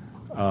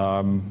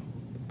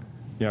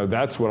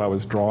 that's what I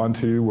was drawn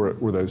to,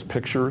 were those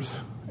pictures.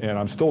 And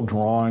I'm still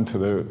drawn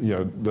to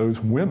those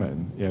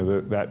women,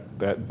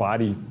 that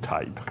body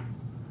type.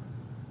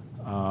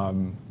 I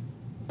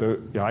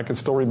can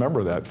still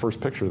remember that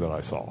first picture that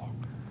I saw.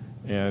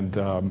 And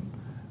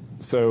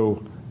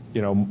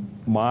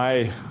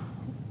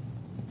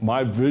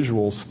my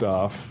visual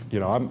stuff,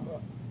 in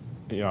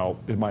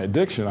my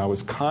addiction, I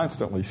was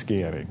constantly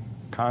scanning,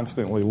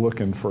 constantly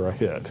looking for a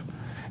hit.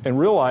 And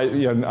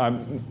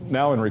I'm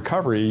now in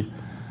recovery,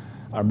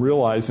 I'm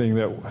realizing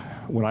that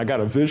when I got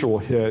a visual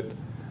hit,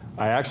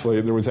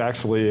 there was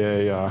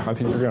actually I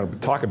think we're going to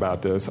talk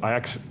about this.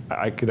 I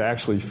could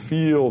actually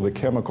feel the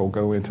chemical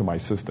go into my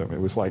system. It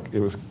was like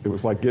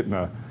getting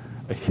a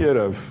hit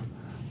of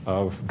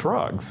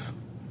drugs.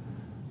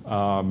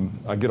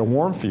 I get a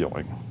warm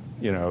feeling,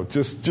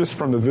 just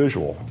from the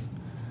visual.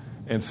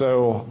 And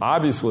so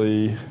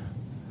obviously,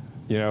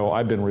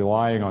 I've been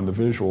relying on the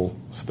visual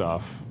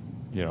stuff,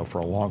 for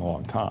a long,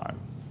 long time.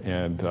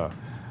 And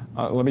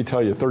let me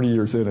tell you, 30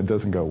 years in, it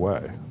doesn't go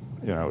away.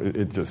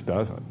 It just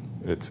doesn't.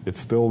 It's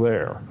still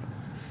there.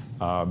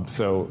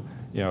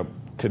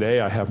 Today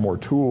I have more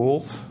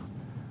tools.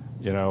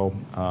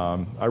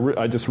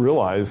 I just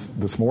realized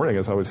this morning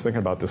as I was thinking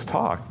about this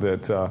talk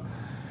that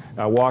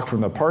I walk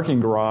from the parking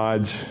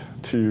garage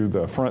to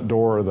the front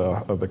door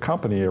of the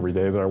company every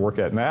day that I work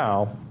at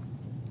now,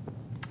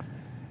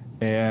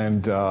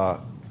 and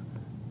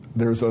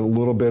there's a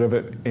little bit of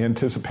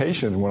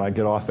anticipation when I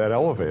get off that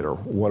elevator.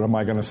 What am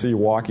I going to see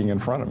walking in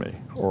front of me?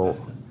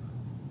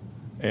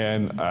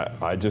 And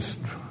I just,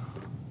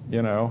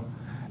 and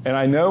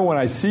I know when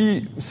I see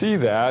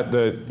that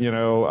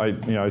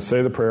I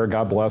say the prayer,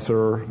 God bless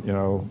her,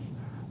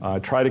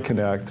 try to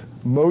connect.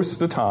 Most of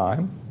the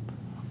time,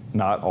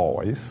 not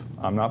always.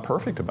 I'm not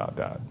perfect about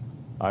that.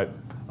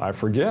 I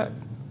forget.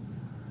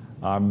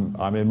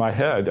 I'm in my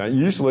head.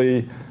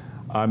 Usually,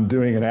 I'm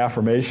doing an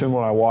affirmation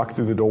when I walk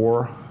through the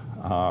door.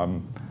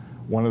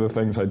 One of the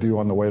things I do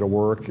on the way to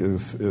work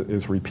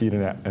is repeat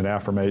an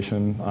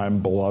affirmation. I'm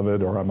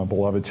beloved, or I'm a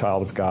beloved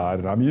child of God.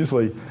 And I'm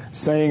usually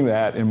saying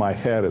that in my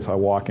head as I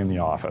walk in the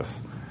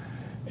office.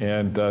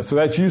 And so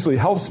that usually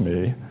helps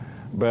me.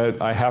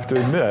 But I have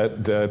to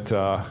admit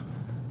that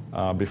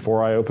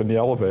before I open the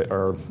elevator,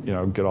 or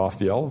get off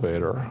the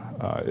elevator,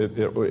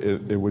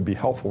 it would be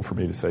helpful for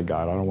me to say,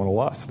 God, I don't want to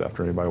lust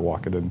after anybody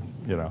walking in,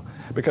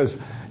 Because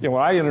when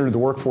I entered the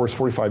workforce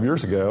 45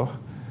 years ago,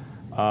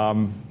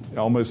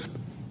 almost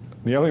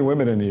the only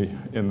women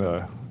in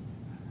the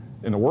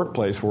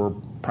workplace were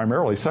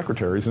primarily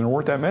secretaries, and there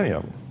weren't that many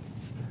of them.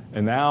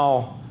 And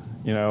now,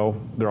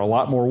 there are a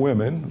lot more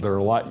women. They're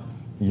a lot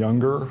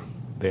younger.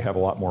 They have a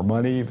lot more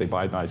money. They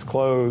buy nice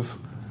clothes.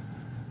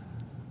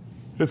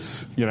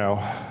 It's,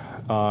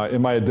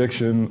 in my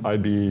addiction,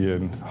 I'd be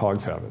in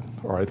hog's heaven,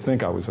 or I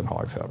think I was in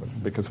hog's heaven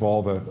because of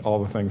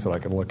all the things that I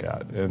can look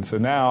at. And so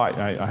now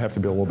I have to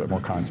be a little bit more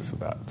conscious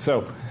of that.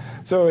 So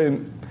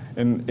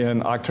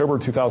in October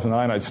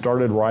 2009, I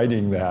started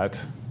writing that.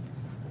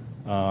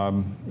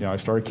 I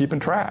started keeping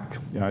track.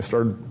 I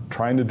started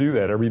trying to do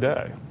that every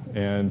day,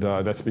 and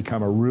that's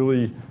become a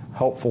really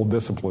helpful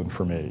discipline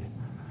for me.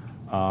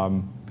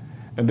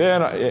 And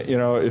then,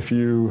 if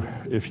you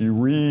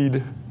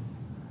read,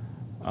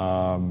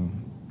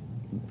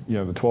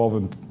 the 12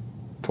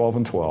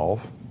 and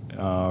 12,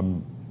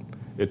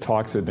 it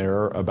talks in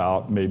there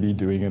about maybe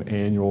doing an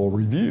annual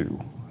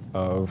review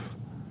of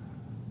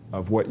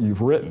what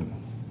you've written,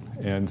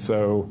 and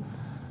so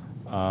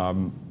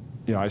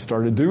I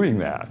started doing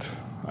that.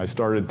 I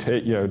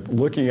started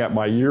looking at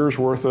my year's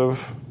worth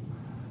of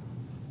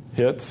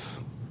hits,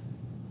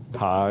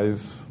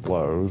 highs,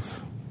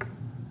 lows,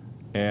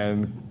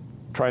 and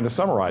trying to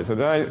summarize it.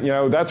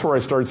 And that's where I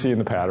started seeing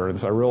the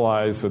patterns. I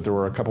realized that there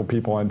were a couple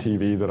people on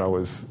TV that I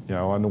was,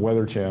 on the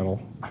Weather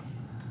Channel.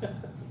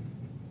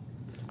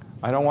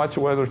 I don't watch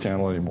the Weather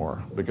Channel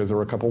anymore because there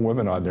were a couple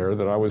women on there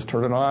that I was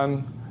turning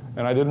on,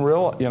 and I didn't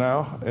realize,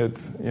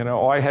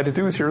 all I had to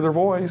do was hear their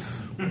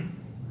voice.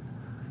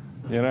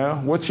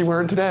 What's she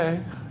wearing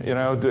today?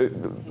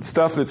 The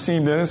stuff that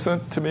seemed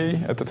innocent to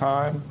me at the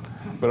time,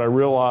 but I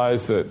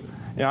realized that,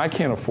 I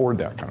can't afford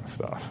that kind of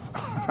stuff.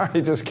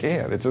 I just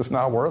can't. It's just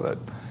not worth it.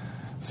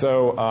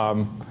 So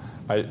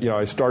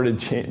I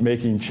started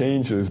making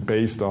changes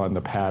based on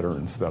the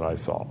patterns that I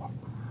saw.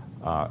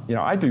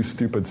 I do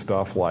stupid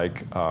stuff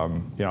like,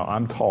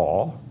 I'm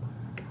tall.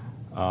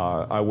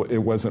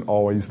 It wasn't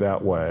always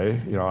that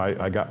way.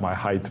 I got my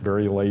height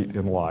very late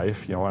in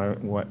life.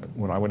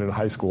 When I went into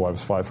high school, I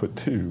was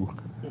 5'2".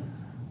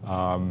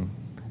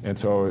 And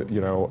so,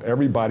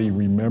 everybody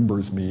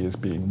remembers me as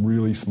being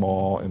really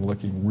small and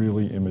looking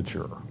really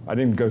immature. I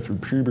didn't go through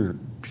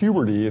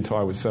puberty until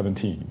I was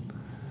 17.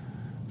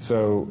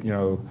 So,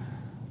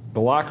 the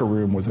locker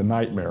room was a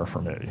nightmare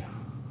for me.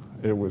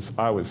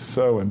 I was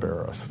so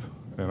embarrassed,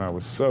 and I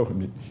was so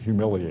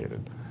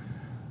humiliated.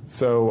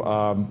 So,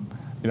 I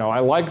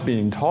like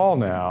being tall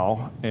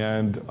now,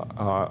 and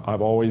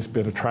I've always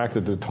been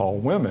attracted to tall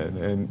women.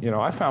 And,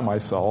 I found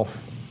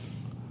myself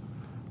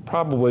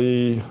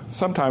probably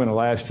sometime in the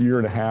last year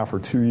and a half or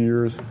 2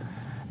 years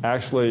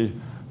actually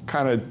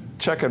kind of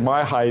checking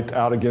my height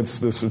out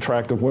against this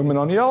attractive woman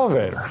on the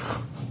elevator.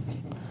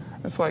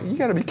 It's like, you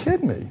got to be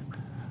kidding me.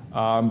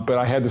 But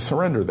I had to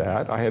surrender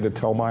that. I had to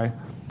tell my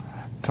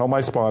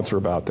sponsor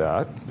about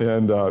that.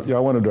 And, I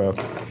wanted to...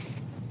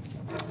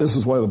 This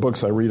is one of the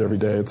books I read every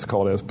day. It's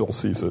called As Bill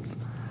Sees It.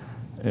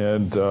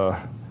 And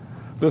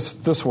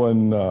this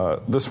one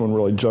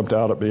really jumped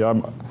out at me.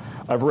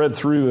 I've read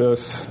through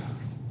this.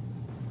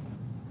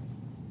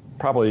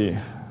 Probably,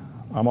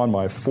 I'm on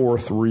my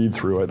fourth read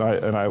through it.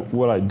 And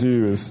what I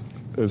do is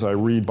I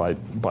read by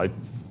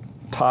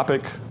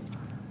topic.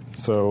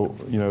 So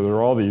there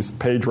are all these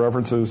page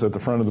references at the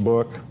front of the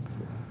book.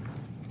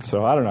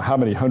 So I don't know how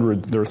many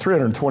hundred. There are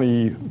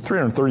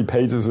 330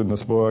 pages in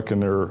this book,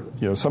 and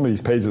some of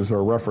these pages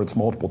are referenced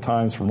multiple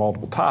times for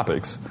multiple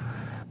topics.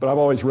 But I've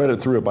always read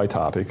it through it by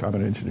topic. I'm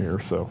an engineer,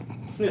 so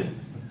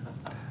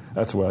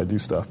that's the way I do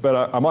stuff.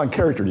 But I'm on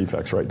character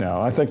defects right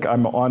now. I think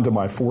I'm on to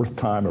my fourth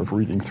time of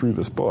reading through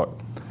this book,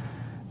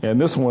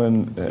 and this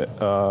one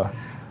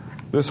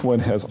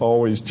has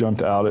always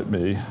jumped out at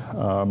me,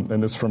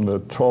 and it's from the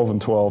 12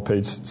 and 12,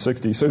 page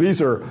 60. So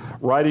these are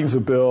writings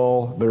of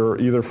Bill. They're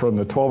either from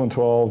the 12 and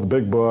 12, the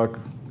big book,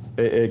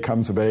 AA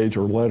Comes of Age,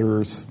 or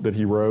letters that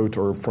he wrote,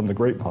 or from the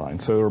Grapevine.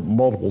 So there are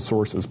multiple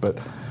sources, but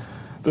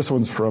this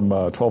one's from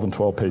 12 and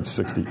 12, page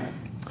 60.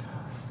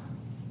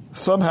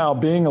 Somehow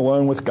being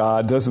alone with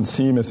God doesn't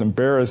seem as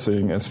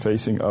embarrassing as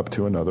facing up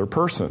to another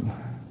person.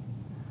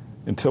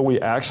 Until we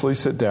actually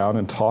sit down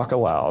and talk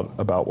aloud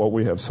about what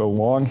we have so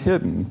long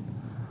hidden,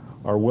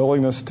 our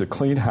willingness to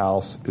clean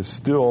house is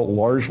still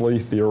largely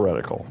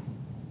theoretical.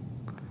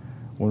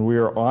 When we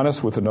are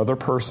honest with another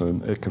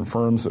person, it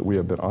confirms that we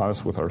have been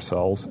honest with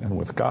ourselves and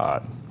with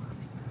God.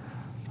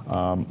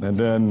 And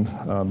then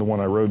the one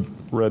I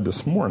read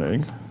this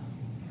morning.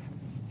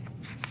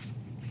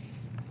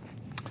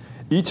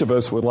 Each of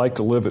us would like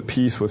to live at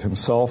peace with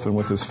himself and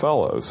with his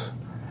fellows.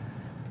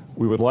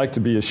 We would like to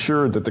be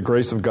assured that the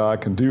grace of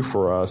God can do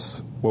for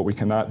us what we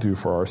cannot do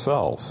for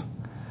ourselves.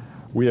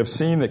 We have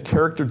seen that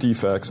character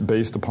defects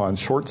based upon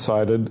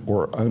short-sighted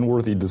or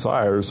unworthy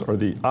desires are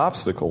the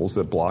obstacles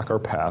that block our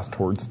path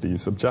towards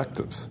these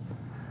objectives.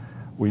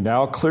 We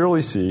now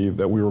clearly see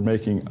that we were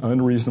making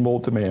unreasonable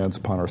demands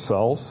upon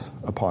ourselves,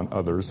 upon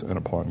others, and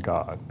upon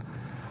God.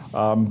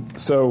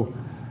 So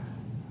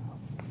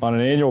on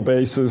an annual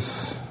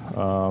basis,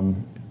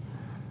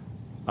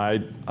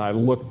 I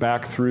look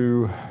back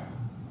through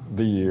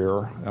the year,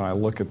 and I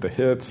look at the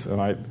hits,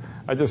 and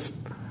I just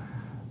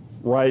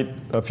write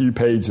a few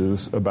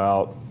pages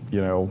about,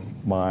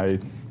 my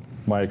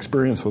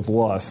experience with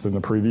lust in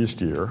the previous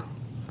year,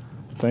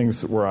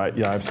 things where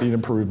I've seen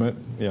improvement,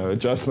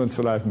 adjustments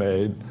that I've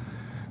made,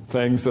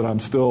 things that I'm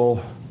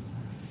still,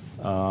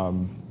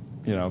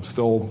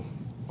 still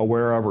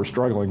aware of or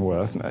struggling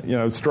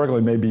with.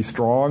 Struggling may be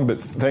strong,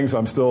 but things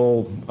I'm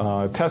still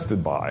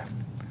tested by.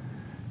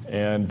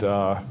 And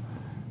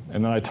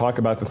And then I talk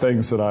about the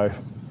things that I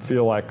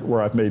feel like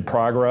where I've made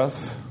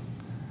progress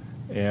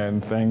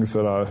and things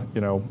that,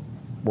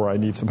 where I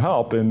need some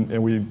help.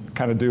 And we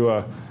kind of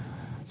do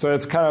so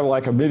it's kind of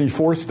like a mini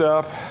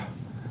 4-step.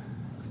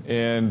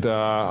 And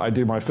I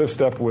do my 5th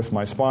step with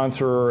my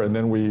sponsor, and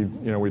then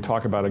we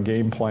talk about a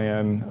game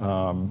plan,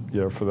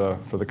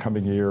 for the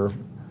coming year.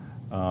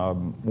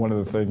 One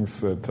of the things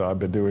that I've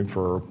been doing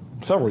for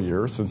several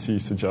years since he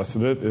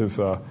suggested it is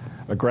a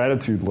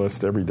gratitude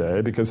list every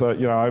day, because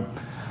I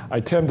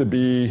tend to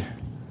be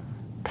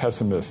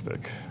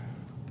pessimistic.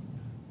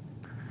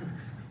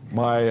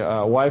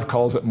 My wife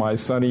calls it my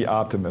sunny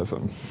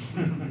optimism.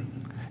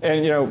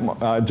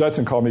 And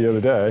Judson called me the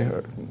other day.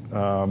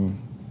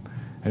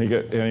 And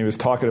he was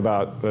talking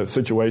about a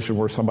situation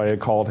where somebody had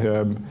called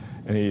him,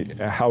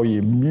 and how he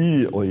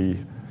immediately,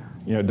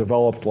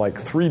 developed like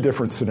 3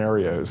 different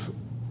scenarios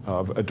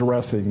of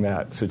addressing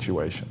that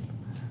situation.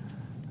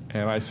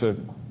 And I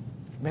said,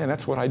 man,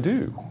 that's what I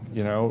do.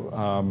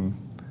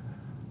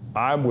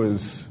 I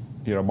was,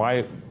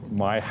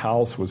 my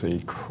house was a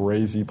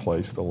crazy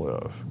place to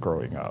live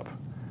growing up.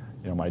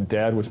 My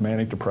dad was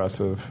manic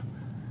depressive.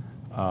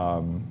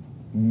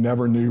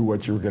 Never knew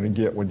what you were going to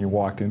get when you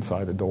walked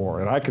inside a door.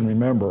 And I can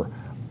remember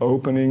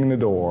opening the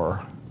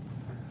door,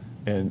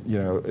 and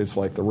it's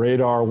like the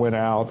radar went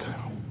out.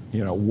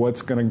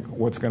 What's going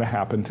to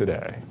happen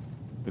today?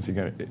 Is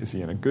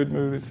he in a good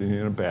mood? Is he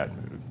in a bad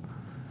mood?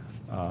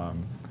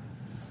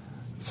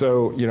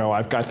 So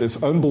I've got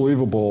this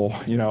unbelievable.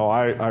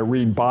 I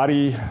read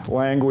body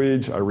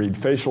language. I read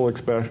facial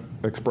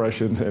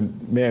expressions,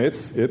 and man,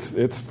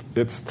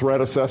 it's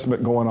threat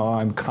assessment going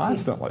on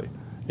constantly.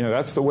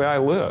 That's the way I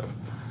live.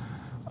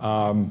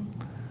 When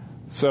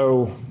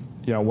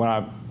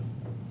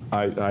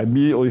I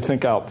immediately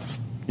think out,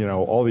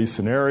 all these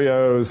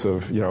scenarios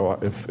of,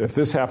 if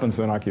this happens,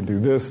 then I can do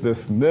this,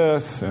 this, and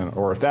this,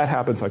 or if that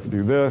happens, I can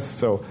do this.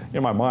 So,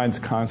 my mind's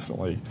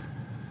constantly,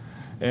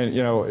 and,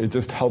 it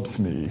just helps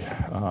me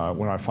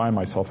when I find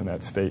myself in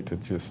that state to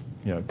just,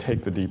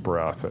 take the deep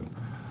breath and,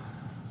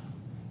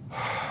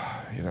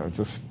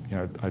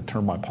 I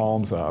turn my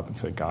palms up and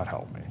say, God,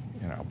 help me,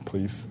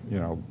 please,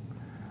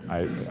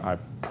 I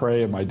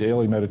pray in my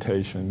daily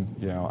meditation.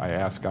 I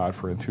ask God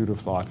for intuitive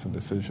thoughts and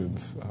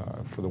decisions,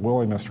 for the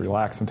willingness to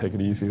relax and take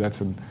it easy.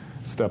 That's in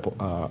step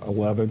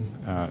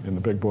 11 in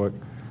the big book.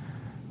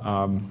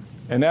 And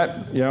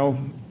that,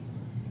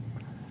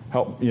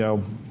 help,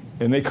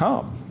 and they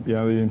come, the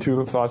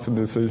intuitive thoughts and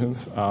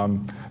decisions.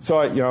 So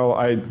I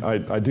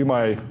do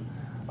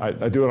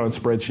I do it on a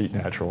spreadsheet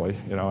naturally,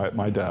 at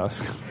my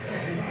desk.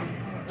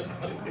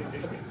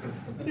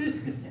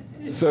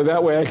 So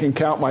that way I can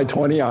count my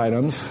 20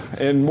 items.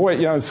 And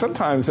boy,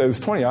 sometimes those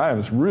 20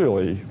 items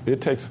really,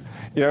 it takes,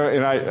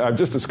 and I've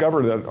just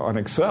discovered that on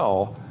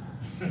Excel,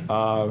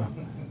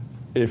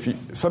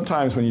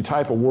 sometimes when you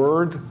type a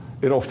word,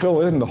 it'll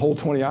fill in the whole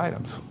 20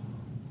 items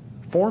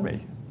for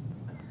me.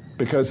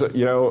 Because,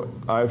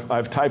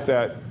 I've typed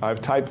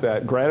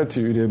that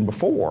gratitude in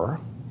before,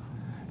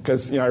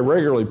 because, I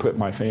regularly put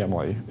my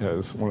family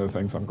as one of the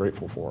things I'm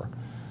grateful for.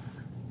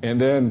 And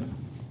then,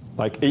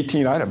 like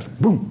 18 items,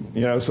 boom.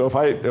 So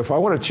if I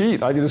want to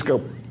cheat, I can just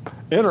go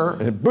enter,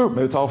 and boom,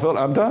 it's all filled.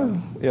 I'm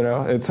done.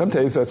 And some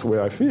days that's the way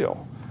I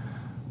feel.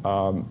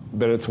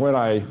 But it's when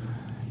I,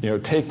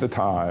 take the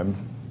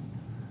time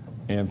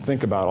and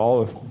think about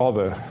all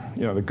the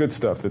the good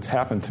stuff that's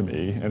happened to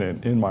me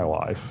and in my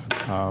life.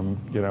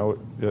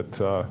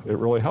 It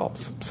really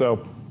helps.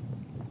 So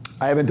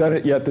I haven't done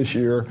it yet this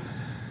year.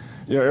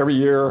 Every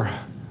year,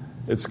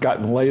 it's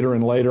gotten later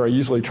and later. I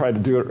usually try to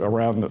do it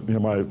around,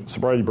 my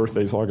sobriety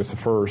birthday is August the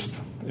 1st,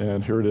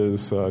 and here it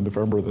is,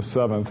 November the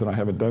 7th, and I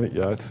haven't done it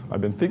yet.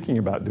 I've been thinking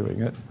about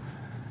doing it.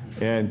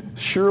 And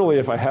surely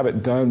if I have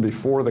it done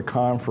before the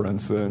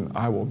conference, then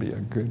I will be a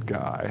good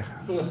guy.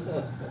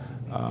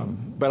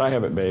 But I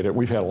haven't made it.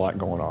 We've had a lot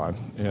going on,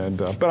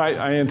 but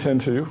I intend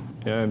to,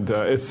 and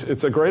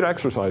it's a great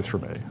exercise for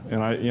me.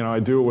 And I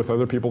do it with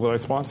other people that I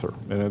sponsor,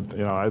 and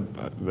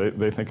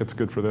they think it's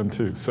good for them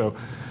too. So.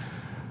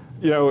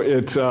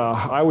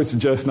 I would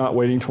suggest not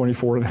waiting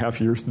 24 and a half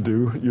years to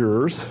do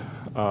yours.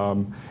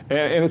 And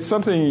it's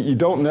something you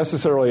don't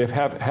necessarily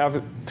have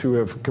to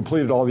have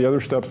completed all the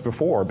other steps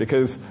before,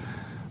 because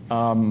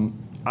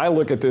I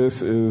look at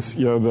this as,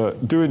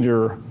 doing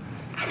your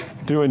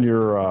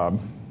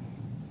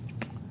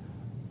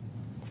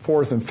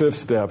 4th and 5th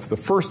steps the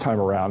first time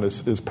around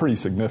is pretty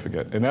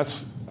significant. And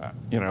that's,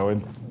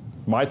 in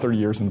my 30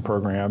 years in the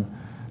program,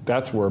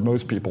 that's where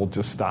most people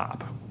just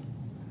stop.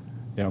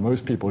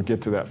 Most people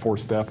get to that 4th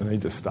step and they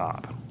just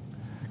stop,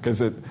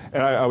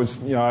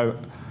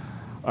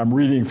 I'm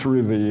reading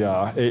through the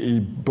AE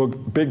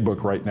big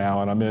book right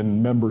now, and I'm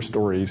in member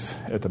stories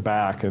at the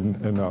back, and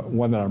the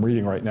one that I'm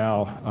reading right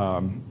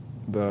now,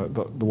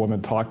 the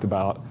woman talked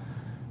about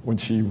when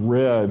she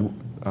read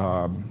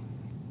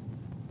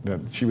that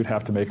she would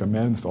have to make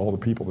amends to all the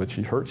people that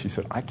she hurt. She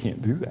said, I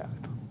can't do that.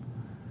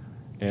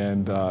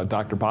 And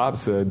Dr. Bob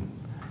said,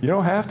 you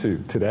don't have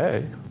to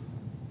today.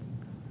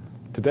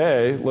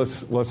 Today,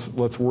 let's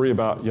worry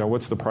about,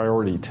 what's the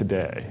priority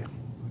today.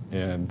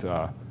 And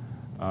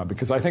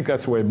because I think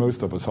that's the way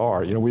most of us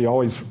are. We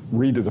always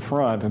read to the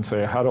front and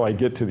say, how do I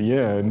get to the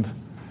end?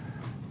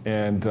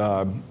 And,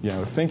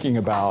 thinking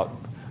about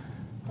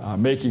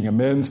making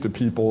amends to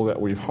people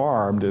that we've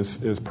harmed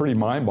is pretty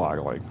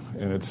mind-boggling.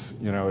 And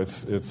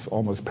it's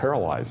almost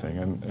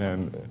paralyzing.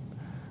 And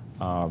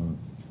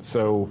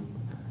so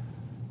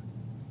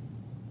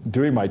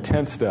doing my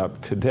 10th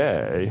step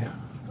today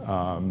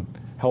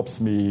helps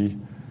me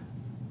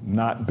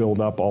not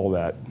build up all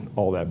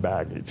that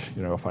baggage.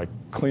 If I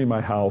clean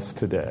my house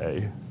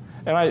today,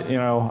 and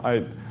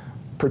I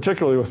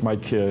particularly with my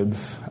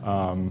kids,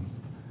 I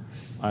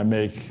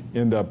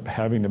end up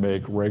having to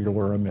make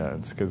regular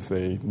amends because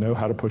they know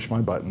how to push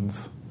my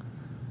buttons,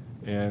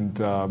 and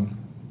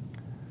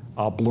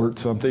I'll blurt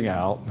something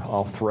out,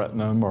 I'll threaten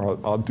them, or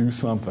I'll do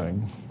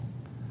something,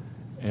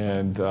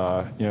 and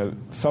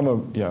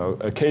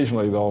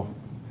occasionally they'll,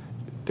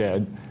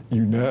 Dad,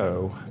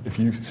 if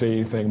you say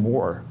anything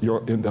more,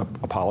 you'll end up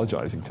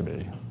apologizing to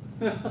me.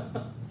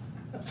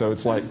 So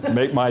it's like,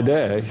 make my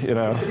day,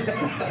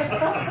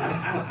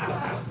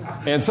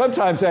 And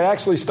sometimes that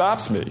actually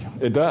stops me.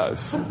 It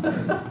does.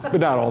 But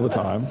not all the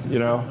time,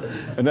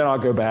 And then I'll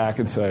go back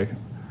and say,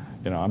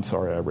 I'm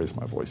sorry I raised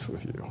my voice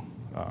with you.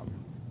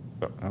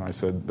 And I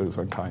said those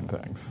unkind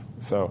things.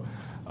 So,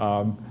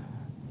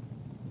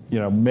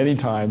 many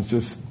times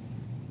just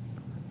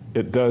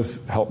it does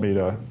help me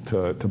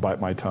to bite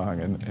my tongue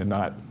and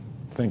not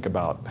think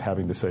about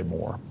having to say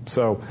more.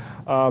 So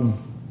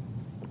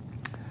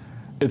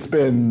it's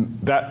been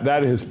that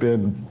has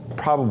been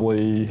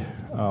probably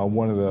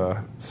one of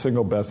the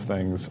single best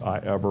things I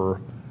ever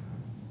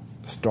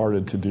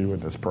started to do in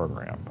this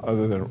program,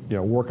 other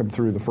than work them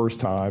through the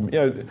first time.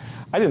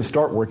 I didn't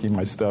start working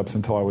my steps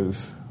until I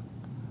was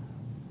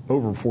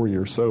over 4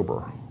 years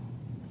sober.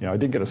 I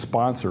didn't get a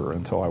sponsor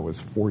until I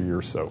was 4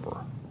 years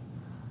sober.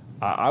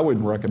 I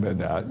wouldn't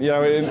recommend that.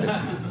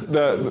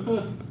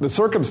 The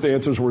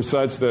circumstances were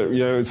such that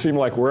it seemed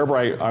like wherever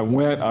I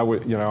went, I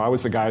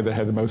was the guy that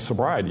had the most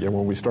sobriety.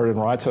 When we started in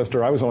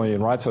Rochester, I was only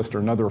in Rochester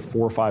another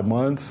 4 or 5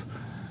 months.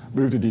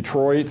 Moved to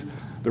Detroit.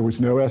 There was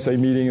no SA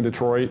meeting in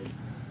Detroit.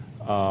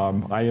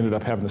 I ended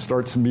up having to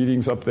start some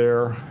meetings up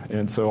there,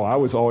 and so I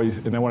was always.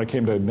 And then when I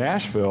came to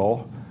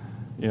Nashville,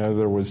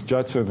 there was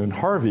Judson and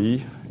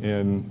Harvey,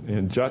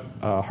 and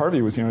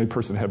Harvey was the only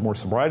person that had more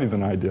sobriety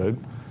than I did.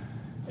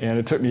 And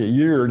it took me a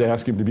year to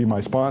ask him to be my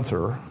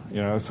sponsor,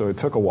 so it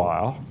took a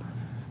while.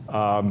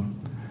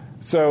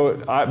 So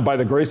by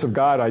the grace of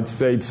God, I'd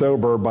stayed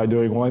sober by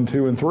doing 1,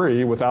 2, and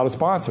 3 without a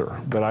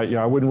sponsor. But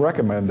I wouldn't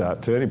recommend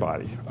that to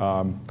anybody.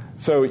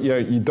 So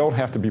you don't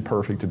have to be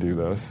perfect to do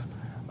this.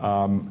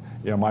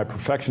 My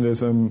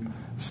perfectionism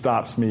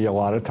stops me a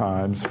lot of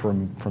times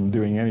from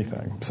doing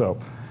anything. So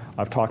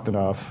I've talked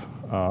enough.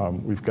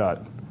 We've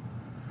got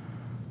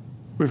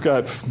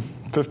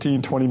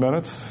 15, 20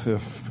 minutes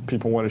if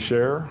people want to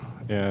share.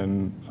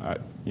 And I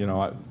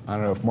don't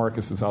know if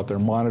Marcus is out there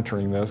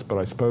monitoring this, but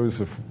I suppose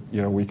if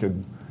we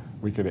could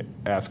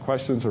ask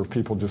questions, or if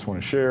people just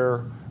want to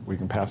share, we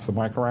can pass the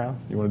mic around.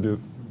 You want to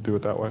do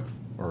it that way,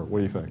 or what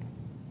do you think?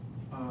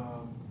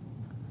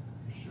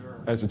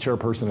 Sure. As the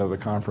chairperson of the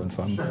conference,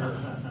 I'm. Sure.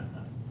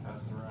 Pass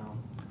it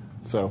around.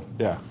 So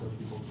yeah.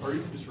 Or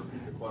you can just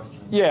repeat the question.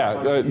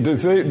 Yeah.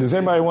 Does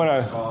anybody want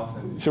to?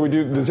 Should we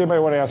do? Does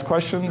anybody want to ask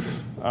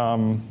questions?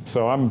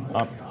 So I'm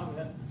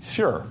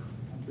sure.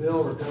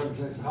 Bill, recovered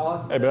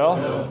sexaholic. Hey, Bill.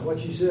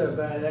 What you said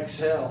about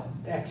Excel,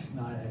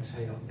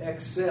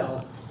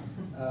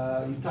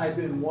 you type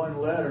in one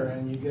letter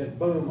and you get,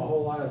 boom, a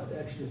whole lot of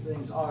extra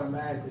things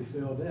automatically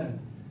filled in.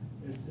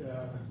 It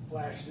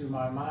flashed through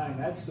my mind.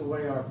 That's the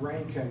way our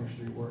brain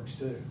chemistry works,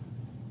 too.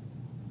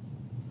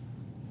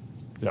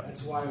 Yep.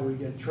 That's why we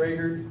get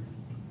triggered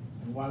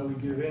and why we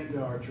give in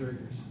to our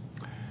triggers.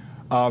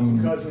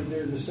 Because we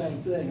do the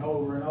same thing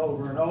over and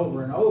over and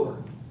over and over.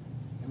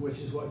 Which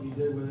is what you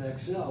did with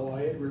Excel. Well,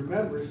 it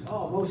remembers,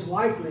 most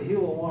likely he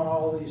will want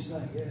all these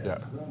things. Yeah.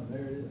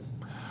 There it is.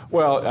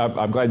 Well,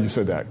 I'm glad you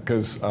said that,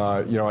 because,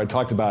 I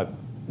talked about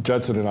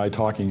Judson and I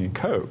talking in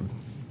code.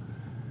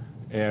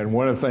 And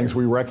one of the things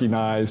we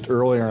recognized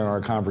earlier in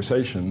our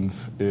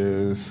conversations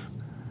is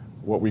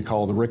what we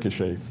call the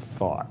ricochet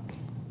thought.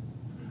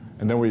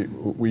 And then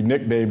we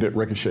nicknamed it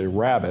Ricochet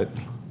Rabbit.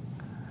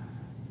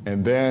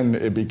 And then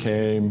it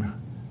became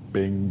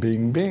bing,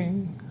 bing,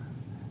 bing.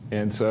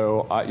 And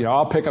so,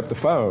 I'll pick up the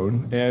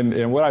phone,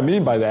 and what I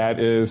mean by that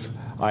is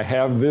I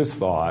have this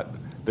thought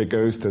that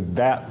goes to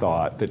that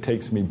thought that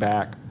takes me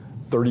back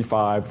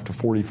 35 to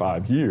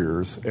 45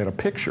 years and a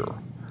picture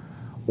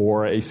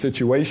or a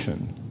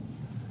situation.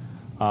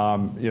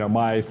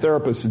 My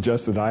therapist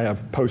suggested I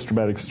have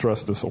post-traumatic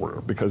stress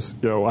disorder because,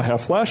 I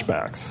have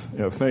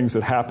flashbacks, things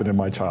that happened in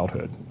my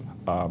childhood.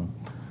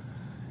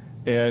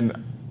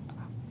 And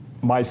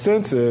my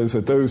sense is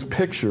that those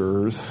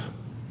pictures,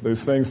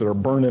 those things that are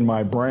burned in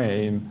my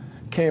brain,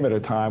 came at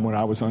a time when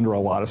I was under a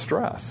lot of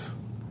stress.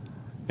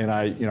 And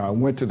I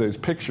went to those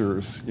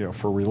pictures,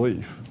 for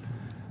relief.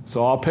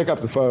 So I'll pick up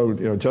the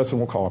phone, Justin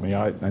will call me.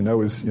 I know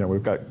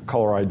we've got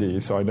caller ID,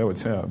 so I know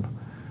it's him.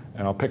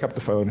 And I'll pick up the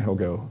phone and he'll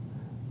go,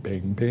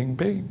 bing, bing,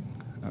 bing.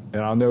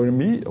 And I'll know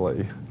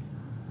immediately.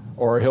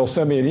 Or he'll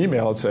send me an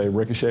email and say,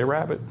 Ricochet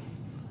Rabbit.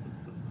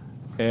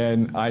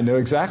 And I know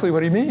exactly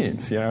what he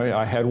means.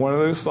 I had one of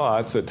those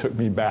thoughts that took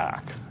me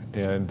back.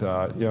 And,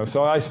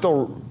 so I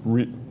still,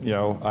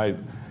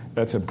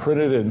 that's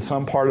imprinted in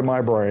some part of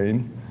my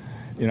brain.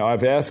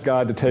 I've asked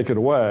God to take it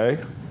away.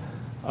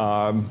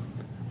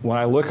 When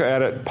I look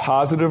at it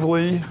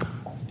positively,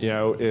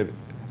 it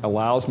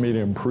allows me to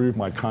improve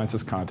my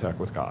conscious contact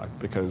with God.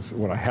 Because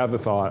when I have the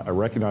thought, I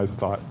recognize the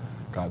thought,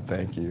 God,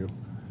 thank you.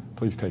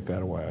 Please take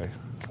that away.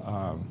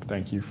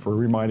 Thank you for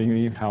reminding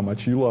me how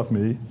much you love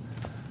me,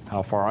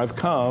 how far I've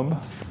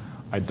come.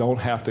 I don't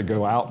have to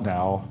go out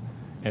now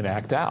and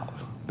act out.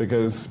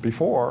 Because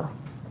before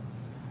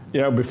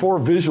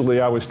visually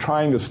I was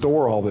trying to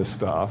store all this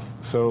stuff,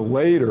 so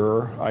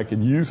later I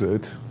could use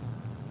it,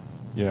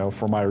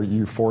 for my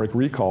euphoric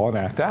recall and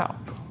act out.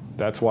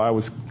 That's why I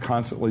was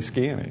constantly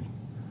scanning.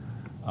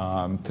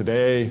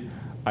 Today,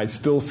 I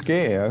still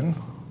scan.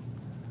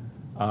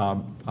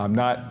 I'm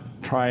not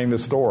trying to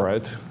store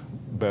it,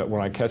 but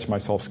when I catch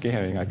myself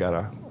scanning, I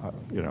gotta,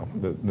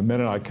 the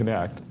minute I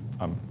connect,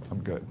 I'm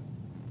good.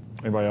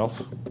 Anybody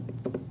else?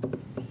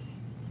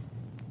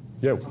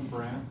 Yo. I'm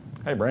Brant.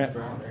 Hey, Brant.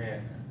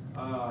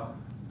 I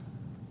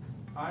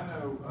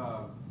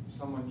know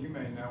someone, you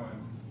may know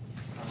him,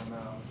 I don't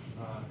know,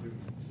 who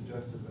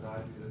suggested that I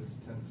do this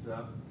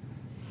 10-step.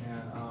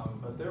 And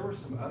but there were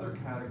some other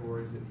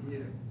categories that he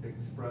had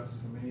expressed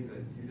to me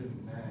that you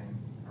didn't name,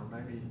 or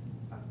maybe,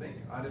 I think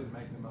I didn't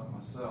make them up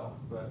myself,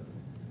 but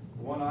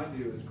the one I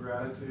do is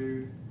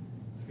gratitude,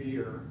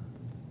 fear,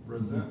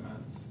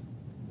 resentments,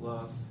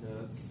 lust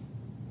hits,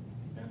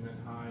 and then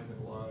highs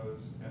and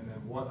lows, and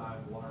then what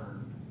I've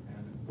learned,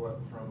 and what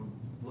from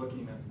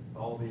looking at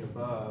all the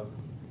above,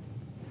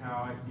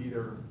 how I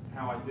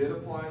did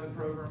apply the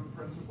program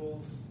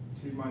principles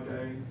to my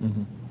day,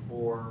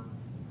 or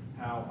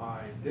how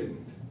I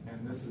didn't,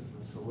 and this is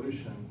the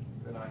solution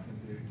that I can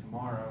do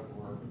tomorrow,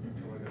 or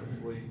until I go to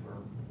sleep, or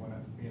when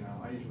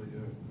I usually do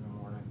it in the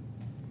morning.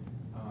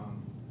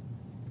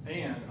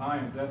 And I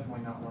am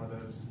definitely not one of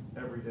those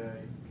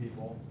everyday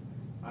people.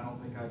 I don't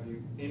think I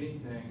do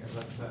anything as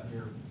I sat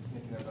here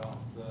thinking about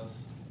this,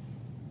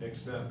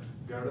 except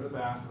go to the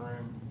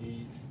bathroom,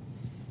 eat,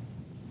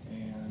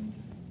 and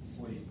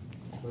sleep.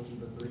 Those are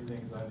the three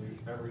things I do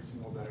every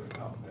single day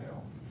without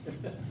fail.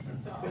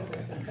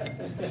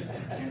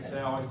 Can't say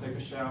I always take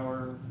a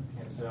shower,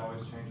 can't say I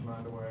always change my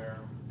underwear,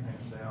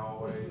 can't say I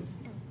always,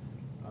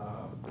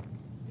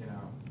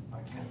 I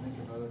can't think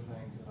of other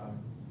things that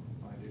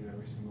I do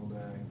every single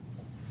day,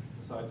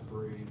 besides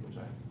breathe, which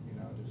it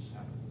just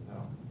happens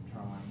without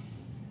trying.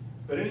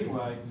 But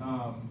anyway,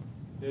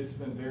 it's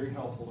been very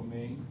helpful to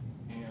me,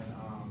 and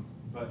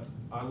but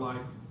I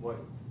like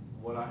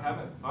what I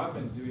haven't. I've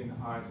been doing the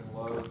highs and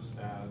lows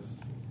as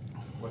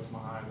what's my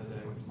high of the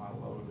day, what's my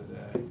low of the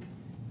day,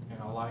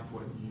 and I like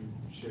what you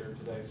shared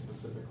today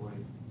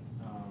specifically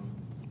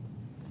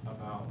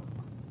about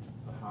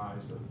the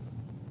highs of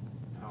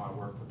how I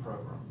worked the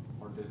program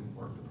or didn't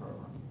work the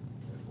program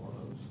as well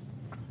as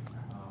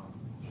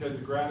because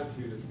the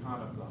gratitude is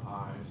kind of the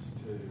highs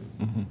too,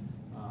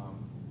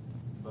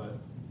 but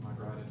my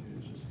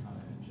gratitude is just kind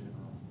of in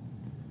general.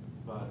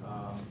 But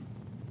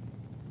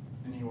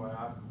anyway,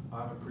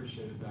 I've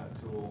appreciated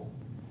that tool,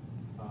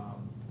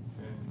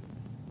 and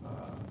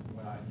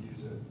when I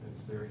use it,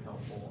 it's very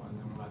helpful. And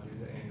then when I do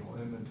the annual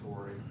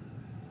inventory,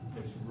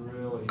 it's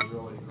really,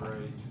 really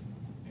great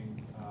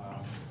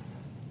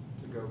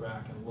to go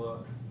back and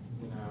look,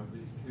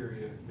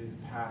 these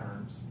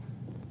patterns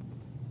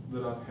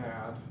that I've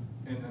had,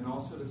 and then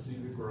also to see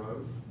the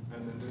growth,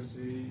 and then to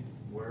see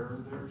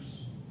where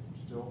there's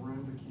still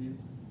room to keep,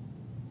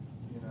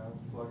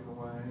 plugging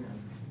away and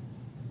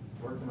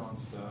working on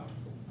stuff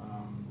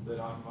that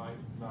I might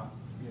not,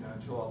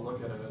 until I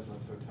look at it as a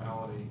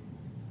totality,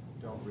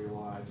 don't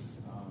realize,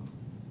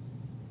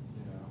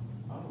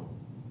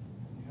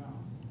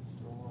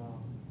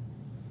 still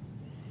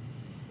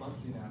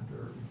lusting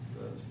after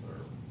this, or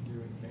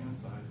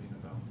fantasizing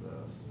about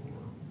this,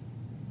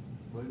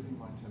 or losing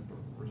my temper,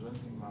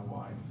 resenting my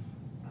wife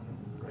on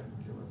a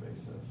regular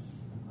basis.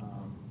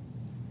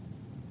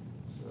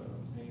 So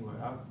anyway,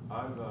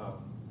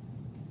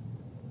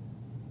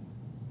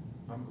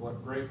 I'm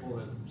grateful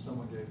that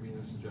someone gave me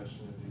the suggestion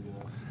to do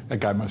this. That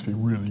guy must be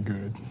really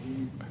good.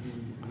 He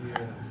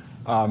is.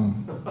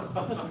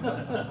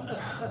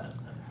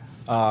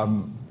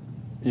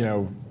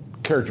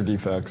 Character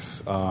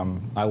defects.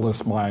 I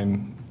list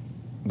mine.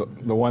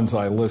 The ones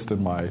I list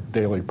in my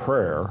daily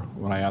prayer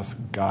when I ask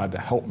God to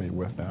help me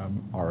with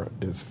them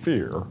is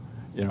fear.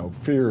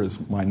 Fear is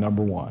my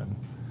number one.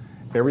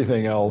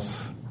 Everything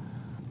else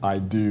I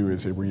do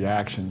is a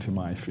reaction to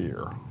my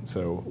fear.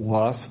 So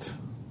lust,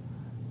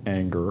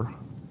 anger,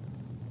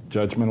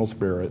 judgmental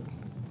spirit,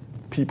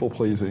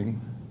 people-pleasing,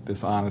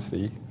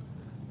 dishonesty,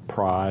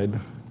 pride,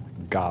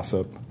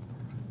 gossip,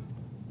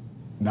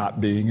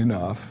 not being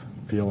enough,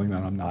 feeling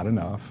that I'm not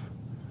enough,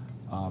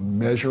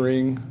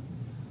 measuring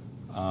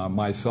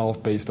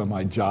myself based on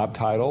my job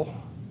title,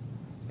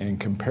 and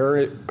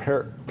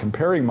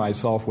comparing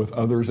myself with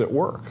others at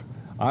work.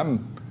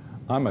 I'm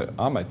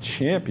a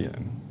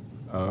champion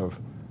of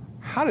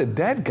how did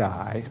that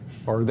guy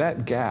or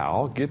that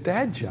gal get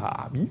that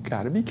job? You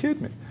got to be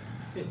kidding me.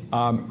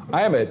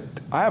 I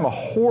am a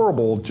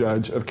horrible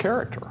judge of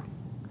character.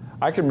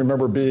 I can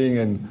remember being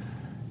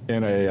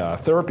in a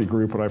therapy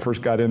group when I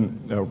first got in.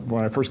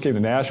 When I first came to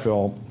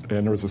Nashville,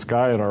 and there was this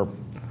guy in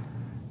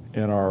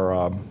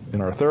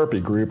our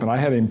therapy group, and I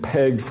had him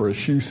pegged for a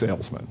shoe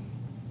salesman.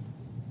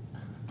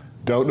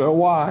 Don't know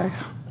why.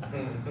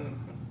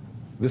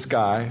 This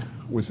guy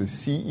was a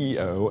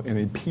CEO and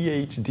a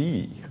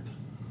PhD.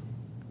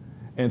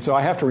 And so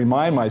I have to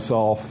remind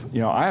myself,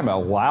 I am a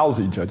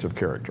lousy judge of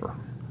character.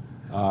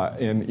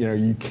 And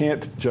you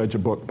can't judge a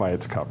book by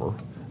its cover.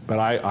 But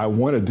I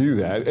want to do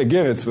that.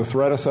 Again, it's the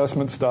threat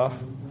assessment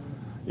stuff.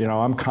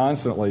 I'm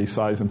constantly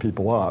sizing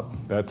people up.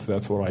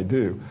 That's what I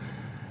do.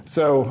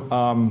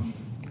 So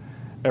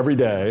every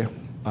day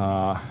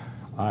I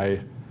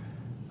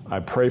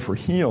pray for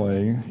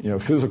healing,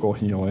 physical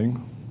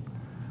healing.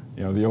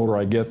 The older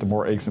I get, the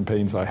more aches and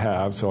pains I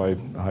have, so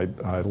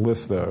I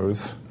list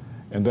those.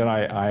 And then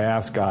I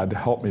ask God to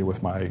help me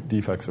with my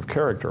defects of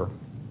character.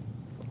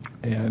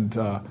 And,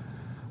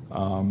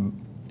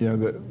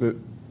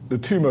 the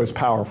two most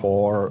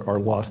powerful are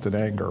lust and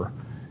anger.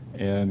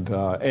 And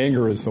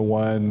anger is the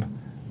one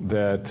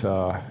that,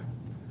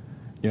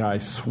 I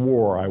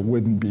swore I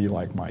wouldn't be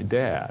like my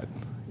dad.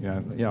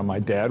 My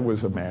dad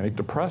was a manic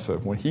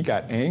depressive. When he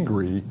got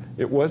angry,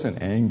 it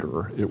wasn't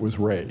anger, it was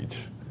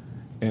rage.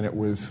 And it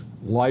was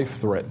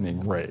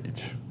life-threatening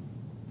rage.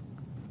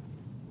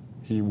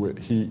 He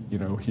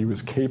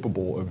was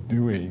capable of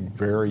doing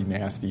very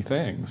nasty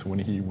things when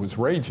he was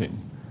raging.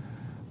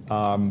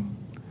 And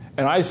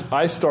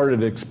I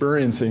started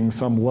experiencing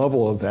some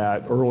level of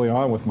that early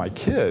on with my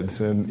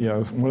kids. And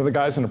one of the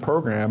guys in the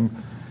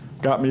program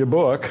got me a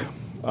book.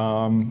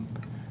 And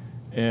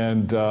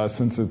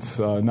since it's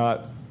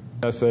not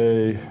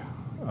SA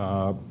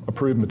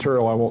approved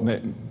material, I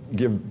won't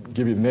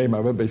give you the name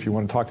of it, but if you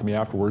want to talk to me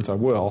afterwards, I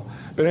will.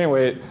 But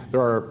anyway, there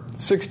are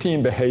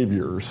 16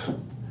 behaviors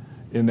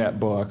in that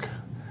book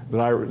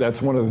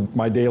that's one of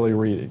my daily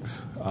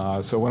readings.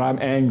 So when I'm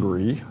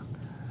angry,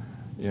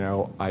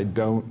 I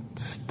don't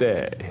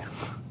stay.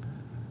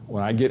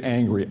 When I get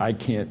angry, I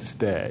can't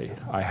stay.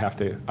 I have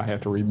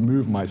to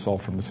remove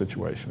myself from the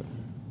situation.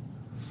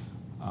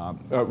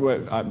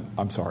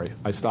 I'm sorry.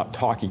 I stop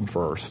talking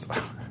first.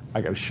 I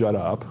got to shut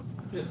up.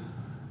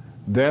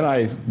 Then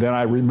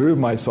I remove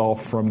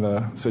myself from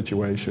the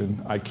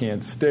situation. I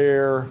can't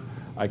stare.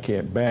 I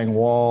can't bang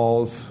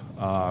walls.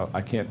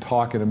 I can't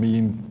talk in a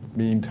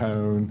mean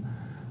tone.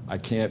 I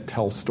can't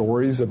tell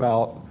stories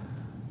about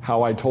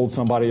how I told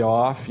somebody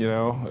off.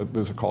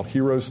 Those are called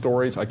hero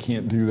stories. I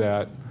can't do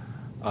that.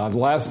 The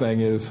last thing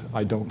is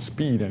I don't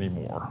speed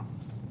anymore.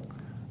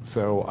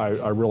 So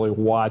I really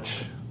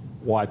watch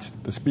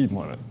the speed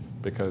limit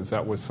because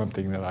that was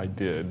something that I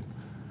did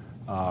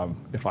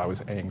if I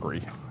was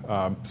angry.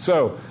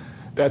 So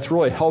that's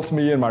really helped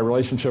me in my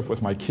relationship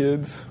with my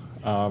kids.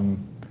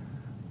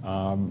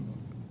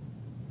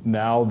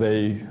 Now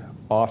they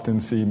often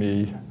see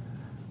me,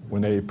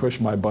 when they push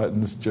my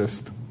buttons,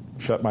 just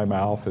shut my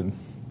mouth and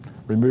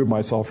remove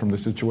myself from the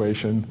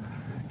situation,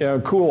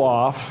 cool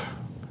off,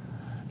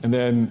 and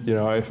then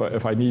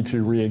if I need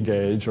to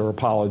re-engage or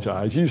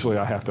apologize. Usually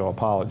I have to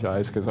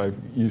apologize because but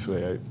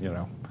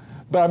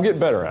I'm getting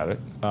better at it.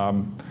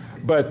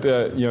 But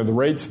the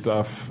rage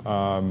stuff,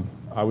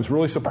 I was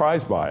really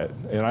surprised by it,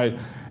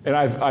 and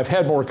I've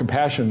had more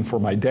compassion for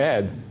my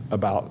dad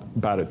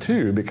about it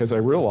too, because I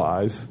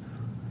realize,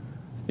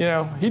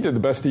 he did the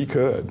best he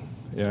could.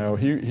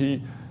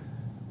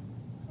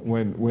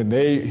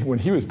 When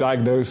he was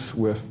diagnosed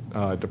with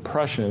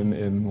depression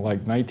in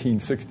like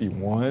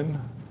 1961,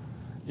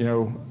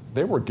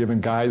 they were giving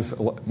guys.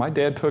 My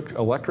dad took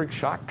electric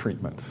shock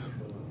treatments.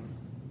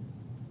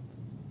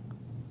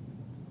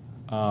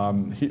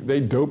 They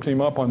doped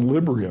him up on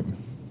Librium,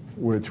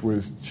 which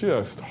was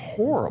just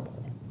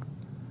horrible.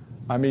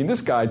 I mean,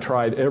 this guy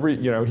tried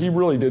he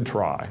really did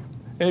try.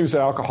 And he was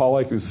an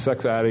alcoholic, he was a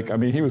sex addict. I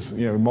mean, he was,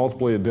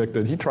 multiply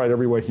addicted. He tried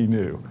every way he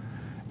knew.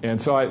 And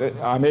so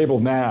I'm able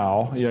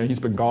now, he's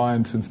been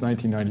gone since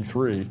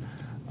 1993,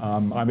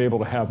 I'm able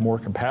to have more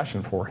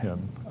compassion for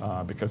him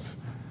because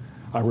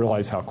I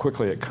realize how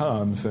quickly it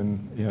comes,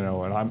 and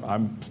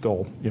I'm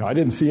still, I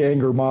didn't see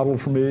anger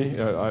modeled for me.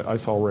 I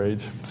saw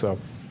rage. So,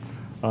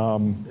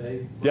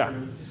 Dave, yeah.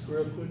 Just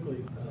real quickly,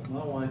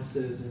 my wife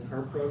says in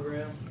her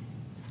program,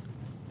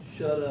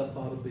 "Shut up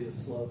ought to be a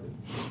slogan."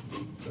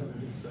 So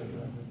just say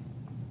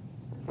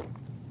that.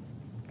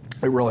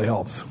 It really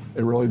helps.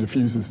 It really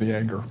diffuses the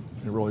anger.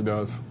 It really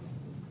does.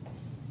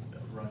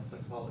 Ryan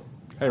Sexaholic.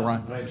 Hey,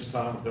 Ryan. My name's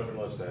Tom, Dr.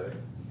 Lust Addict.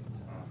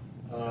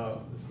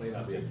 This may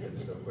not be a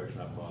technical question,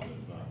 I apologize,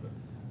 but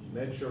you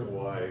met your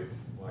wife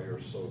while you're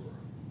sober.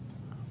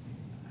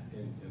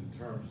 In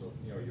terms of,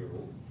 you're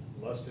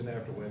lusting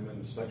after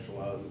women,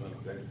 sexualizing them,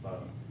 objectifying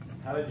them.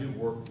 How did you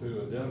work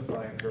through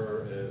identifying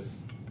her as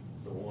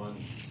the one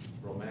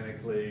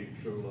romantically,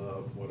 true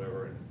love,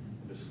 whatever, and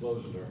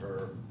disclosing to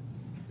her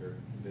your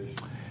condition?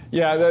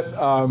 Yeah,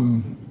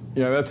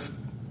 that's.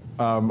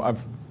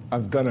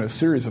 I've done a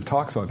series of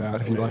talks on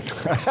that. If you like.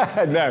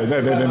 No.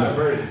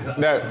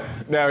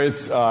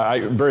 It's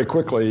very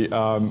quickly.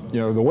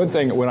 The one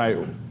thing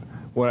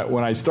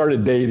when I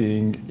started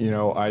dating,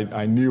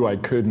 I knew I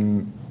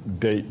couldn't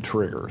date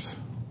triggers.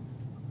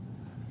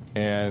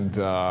 And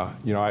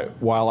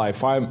while I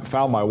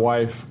found my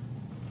wife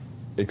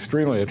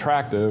extremely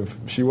attractive,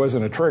 she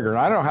wasn't a trigger, and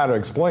I don't know how to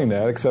explain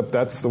that, except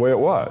that's the way it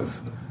was.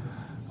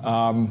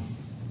 And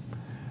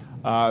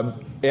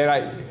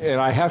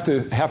I have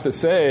to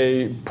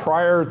say,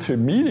 prior to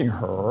meeting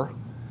her,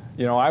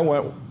 I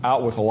went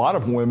out with a lot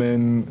of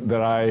women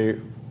that I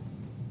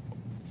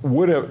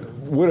would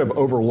have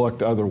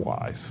overlooked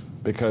otherwise,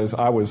 because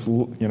I was,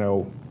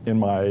 in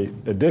my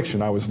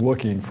addiction, I was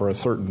looking for a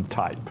certain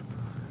type.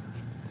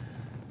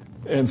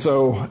 And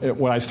so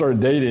when I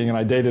started dating, and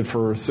I dated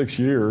for 6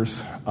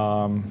 years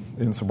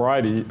in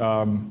sobriety,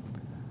 I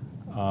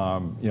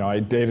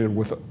dated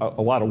with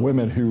a lot of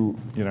women who,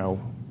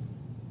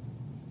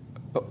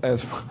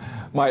 as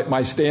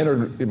my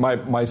standard,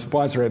 my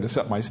sponsor had to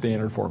set my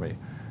standard for me.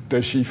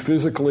 Does she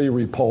physically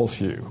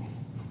repulse you?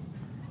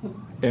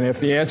 And if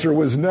the answer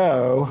was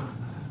no,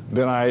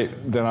 then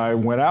I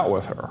went out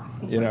with her,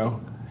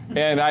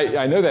 And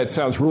I know that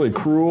sounds really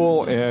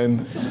cruel,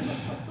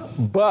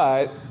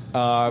 but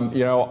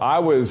I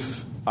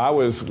was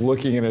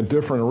looking in a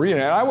different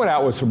arena, and I went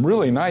out with some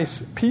really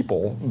nice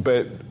people,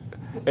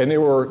 and they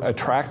were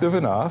attractive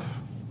enough,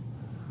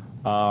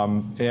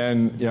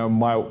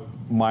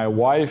 my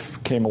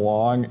wife came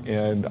along,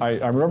 and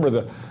I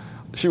remember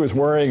she was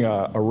wearing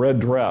a red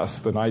dress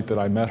the night that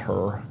I met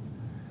her,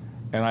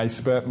 and I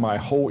spent my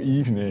whole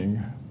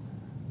evening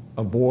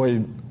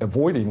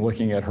avoiding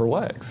looking at her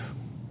legs.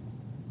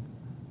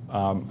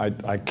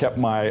 I kept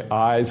my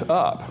eyes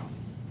up,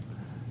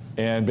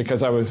 and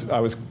because I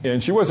was,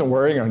 and she wasn't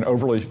wearing an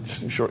overly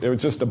short. It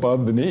was just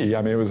above the knee.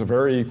 I mean, it was a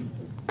very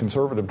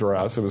conservative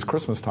dress. It was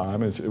Christmas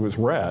time. It was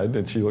red,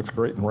 and she looks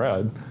great in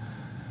red.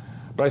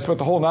 But I spent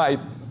the whole night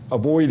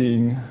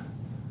avoiding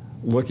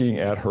looking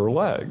at her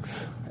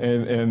legs,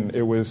 and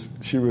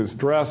she was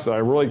dressed that I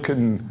really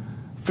couldn't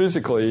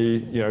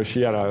physically.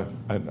 She had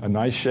a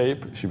nice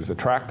shape. She was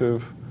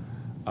attractive,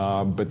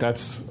 but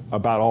that's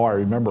about all I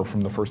remember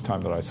from the first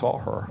time that I saw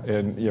her.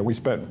 And we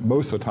spent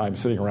most of the time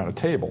sitting around a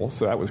table,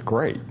 so that was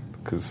great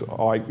because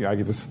I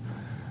could just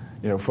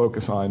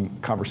focus on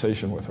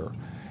conversation with her,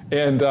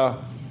 and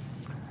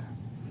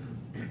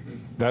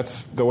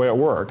that's the way it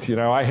worked.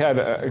 I had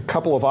a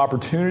couple of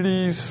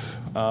opportunities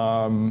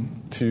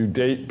to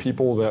date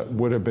people that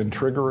would have been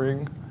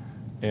triggering,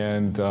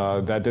 and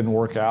that didn't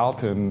work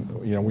out. And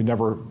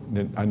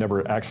I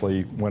never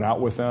actually went out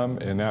with them,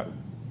 and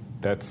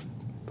that's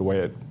the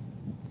way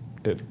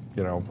it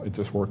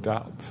just worked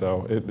out.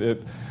 So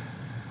it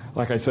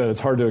like I said, it's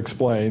hard to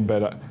explain,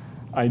 but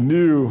I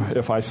knew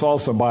if I saw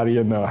somebody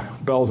and the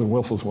bells and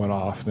whistles went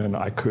off, then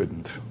I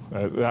couldn't.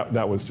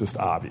 That was just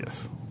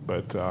obvious.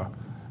 But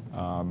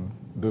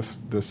this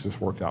just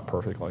worked out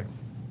perfectly.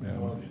 How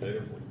long did you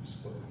date her for?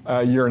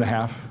 A year and a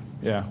half.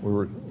 Yeah,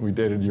 we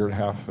dated a year and a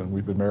half, and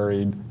we've been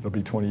married. It'll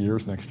be 20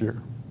 years next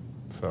year.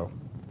 So,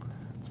 I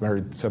was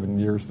married 7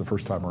 years the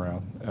first time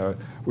around.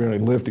 We only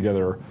lived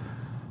together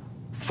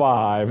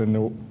 5,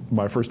 and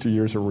my first 2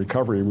 years of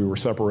recovery, we were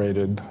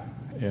separated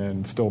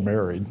and still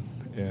married,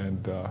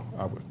 and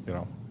I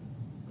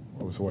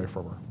was away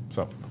from her.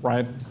 So,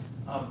 Ryan?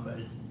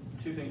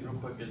 2 things real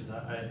quick is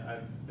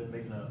I've been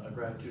making a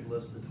gratitude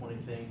list of the 20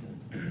 things,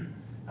 and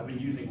I've been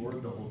using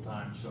Word the whole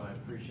time, so I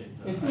appreciate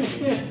the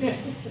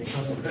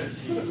customer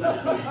sheet. I didn't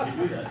know you could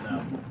do that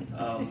now.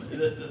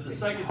 The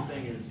second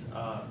thing is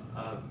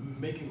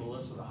making the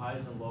list of the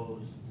highs and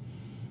lows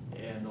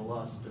and the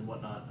lust and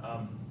whatnot.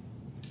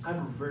 I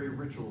have a very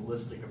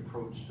ritualistic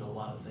approach to a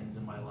lot of things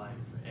in my life,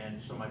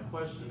 and so my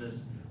question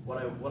is,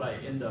 what I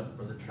end up,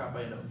 or the trap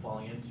I end up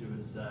falling into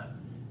is that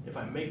if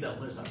I make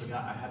that list, I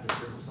have to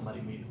share it with somebody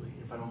immediately.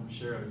 If I don't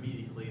share it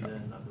immediately,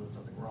 then I'm doing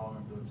something wrong,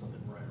 I'm doing something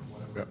right, or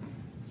whatever. Yep.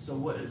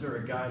 So is there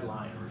a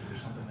guideline, or is there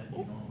something that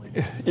you normally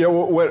do?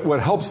 What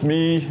helps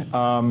me,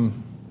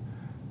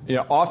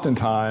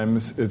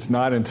 oftentimes it's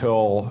not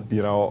until,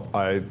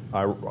 I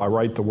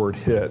write the word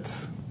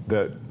hits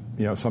that,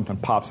 something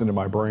pops into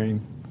my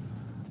brain.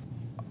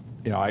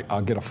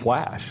 I'll get a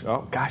flash.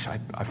 Oh, gosh,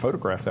 I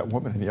photographed that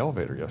woman in the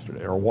elevator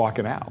yesterday, or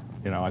walking out.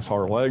 I saw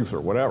her legs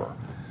or whatever.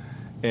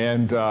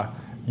 And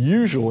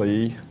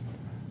usually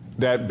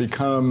that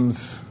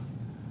becomes,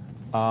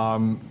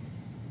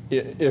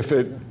 if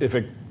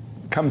it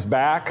comes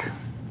back,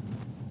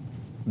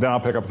 then I'll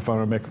pick up the phone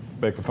and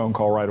make the phone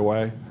call right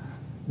away.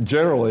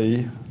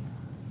 Generally,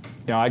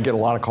 I get a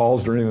lot of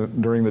calls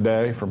during the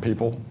day from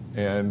people,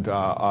 and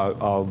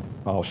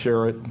I'll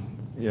share it,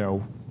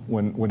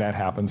 when that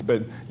happens.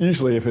 But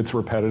usually, if it's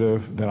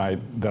repetitive, then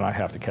I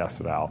have to cast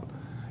it out.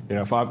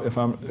 If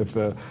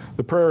the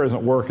prayer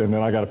isn't working,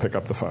 then I got to pick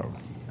up the phone,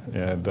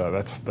 and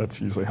that's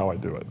usually how I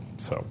do it.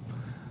 So,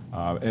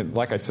 And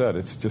like I said,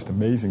 it's just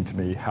amazing to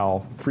me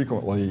how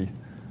frequently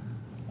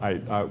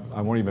I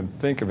won't even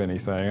think of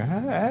anything. I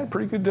had a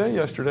pretty good day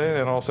yesterday,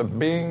 and all of a sudden,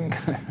 bing,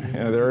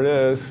 there it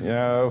is.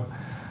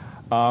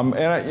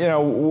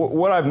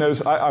 What I've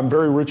noticed, I'm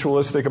very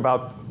ritualistic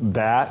about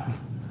that.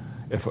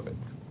 If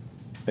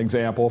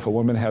a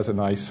woman has a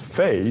nice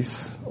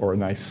face or a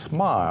nice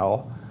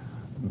smile,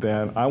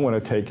 then I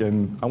want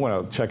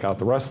to check out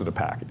the rest of the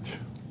package.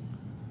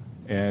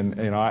 And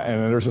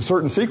there's a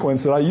certain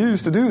sequence that I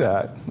use to do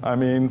that. I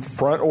mean,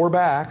 front or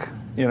back,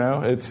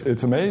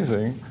 it's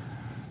amazing.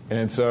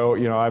 And so,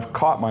 I've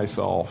caught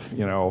myself,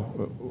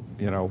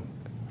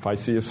 if I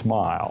see a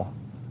smile.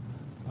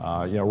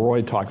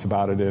 Roy talks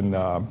about it in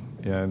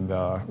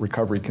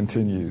Recovery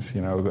Continues.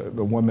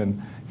 The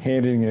woman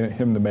handing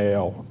him the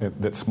mail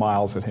that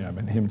smiles at him,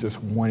 and him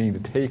just wanting to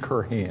take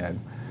her hand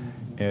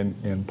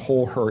and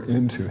pull her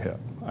into him.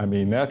 I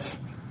mean, that's,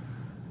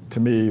 to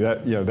me,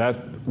 that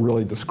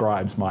really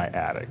describes my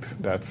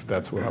addict.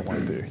 That's what I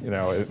want to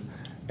do.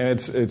 And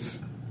it's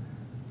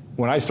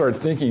when I start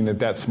thinking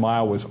that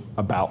smile was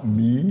about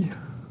me,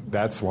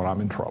 that's when I'm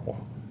in trouble,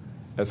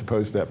 as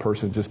opposed to that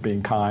person just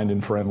being kind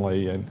and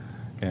friendly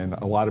and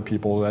a lot of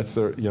people, that's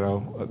their,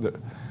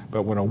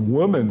 but when a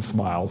woman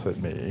smiles at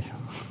me,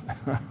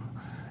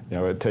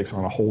 it takes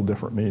on a whole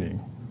different meaning.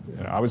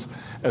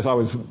 As I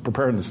was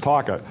preparing this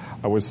talk,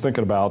 I was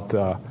thinking about,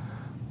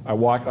 I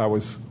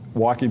was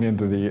walking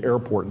into the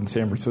airport in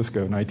San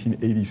Francisco in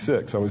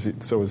 1986. I was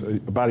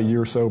about a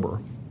year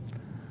sober.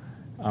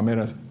 I'm in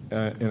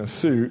a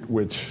suit,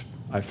 which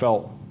I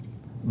felt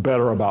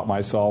better about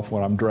myself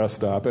when I'm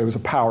dressed up. It was a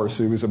power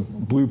suit. It was a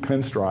blue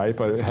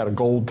pinstripe. It had a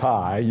gold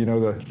tie,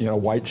 the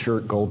white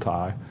shirt, gold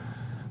tie.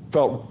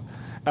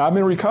 I'm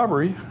in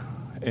recovery,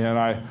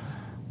 and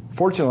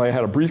fortunately I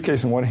had a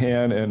briefcase in one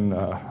hand and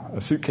a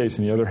suitcase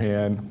in the other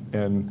hand,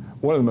 and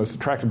one of the most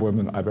attractive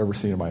women I've ever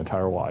seen in my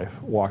entire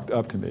life walked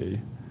up to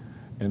me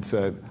and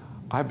said,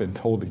 "I've been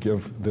told to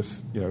give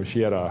this,"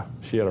 she had a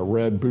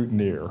red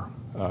boutonniere,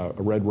 a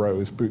red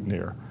rose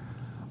boutonniere.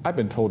 "I've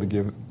been told to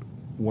give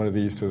one of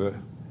these to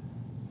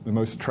the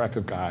most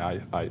attractive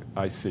guy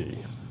I see."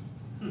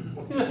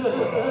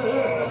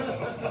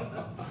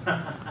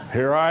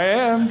 Here I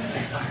am.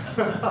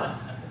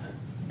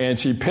 And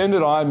she pinned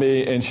it on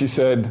me, and she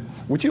said,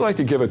 "Would you like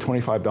to give a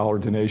 $25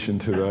 donation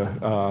to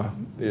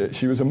the..."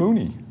 She was a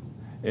Moonie,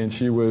 and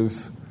she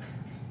was,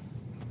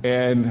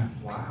 and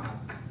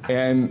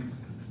when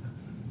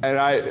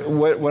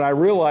I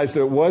realized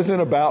it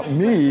wasn't about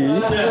me,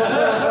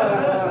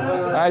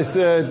 I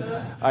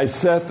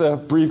set the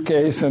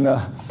briefcase and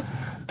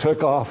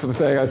took off the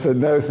thing. I said,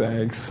 "No,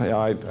 thanks.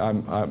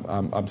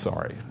 I'm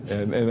sorry,"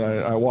 and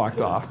I walked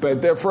off.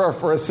 But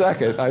for a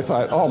second, I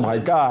thought, "Oh my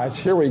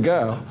gosh, here we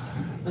go."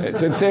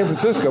 It's in San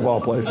Francisco, of all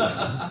places,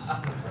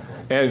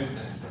 and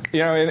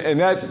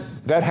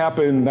that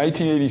happened in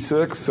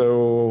 1986,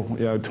 so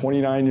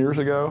 29 years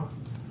ago.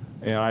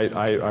 And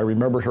I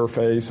remembered her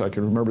face. I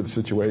can remember the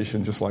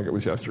situation just like it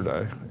was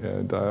yesterday.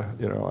 And I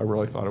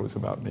really thought it was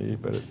about me,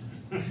 but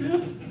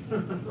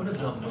What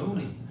is a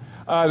Moonie?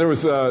 There was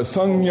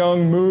Sung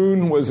Myung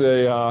Moon was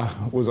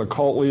a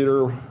cult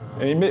leader,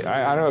 and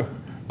I don't know,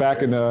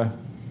 back in the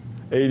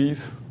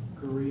 80s.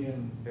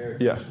 Korean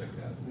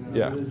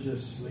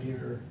religious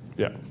leader.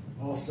 Yeah.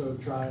 Also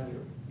trying to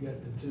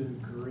get the two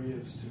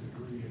Koreas to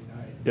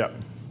reunite. Yeah.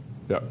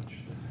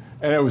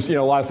 And it was,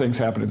 a lot of things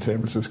happened in San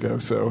Francisco.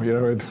 So,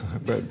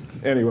 but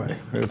anyway,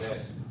 it's.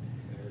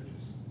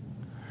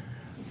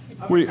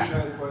 I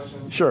have a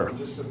question. Sure.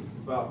 Just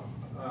about.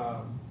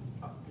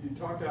 You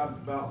talked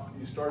about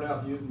you started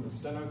out using the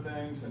steno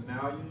things, and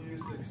now you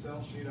use the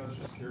Excel sheet. I was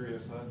just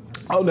curious.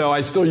 Oh no,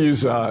 I still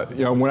use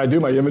when I do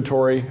my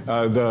inventory,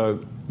 the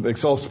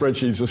Excel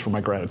spreadsheet is just for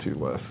my gratitude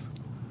list,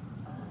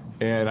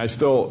 and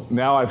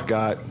now I've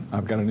got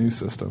a new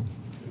system.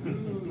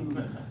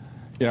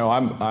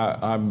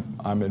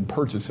 I'm in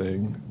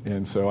purchasing,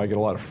 and so I get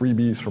a lot of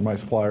freebies from my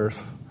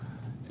suppliers,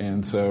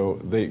 and so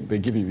they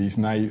give you these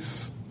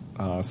nice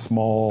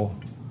small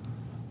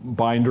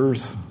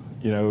binders,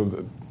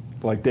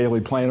 like daily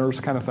planners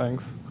kind of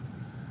things.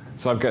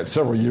 So I've got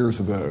several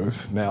years of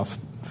those now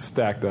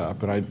stacked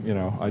up, and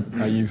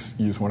I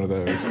use one of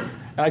those.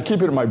 And I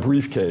keep it in my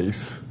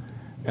briefcase,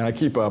 and I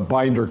keep a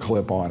binder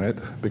clip on it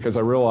because I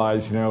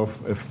realize,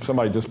 if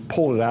somebody just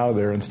pulled it out of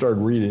there and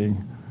started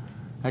reading,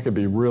 that could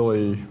be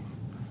really,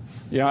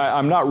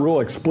 I'm not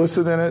real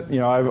explicit in it.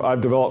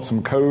 I've developed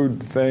some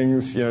code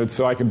things,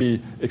 so I can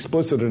be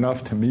explicit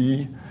enough to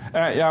me.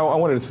 And I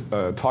wanted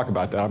to talk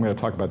about that. I'm going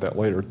to talk about that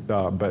later,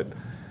 but.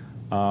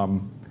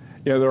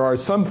 There are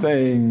some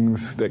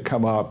things that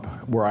come up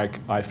where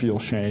I feel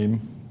shame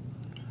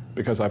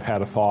because I've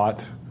had a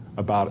thought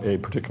about a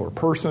particular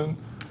person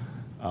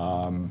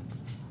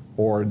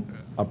or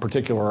a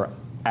particular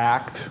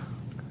act.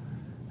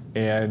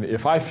 And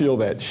if I feel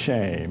that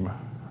shame,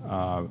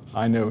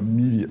 I know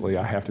immediately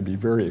I have to be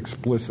very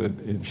explicit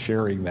in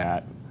sharing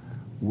that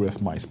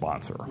with my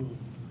sponsor.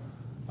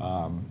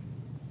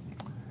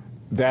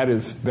 That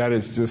is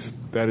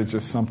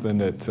just something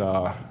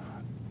that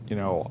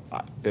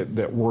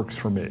that works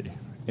for me.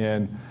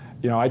 And,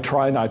 I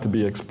try not to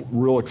be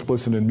real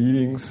explicit in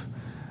meetings,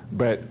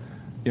 but,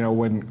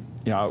 when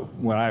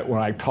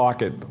I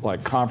talk at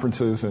like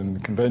conferences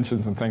and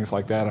conventions and things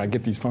like that, I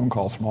get these phone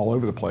calls from all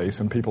over the place,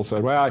 and people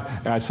said, "Well,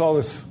 I saw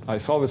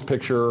this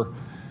picture,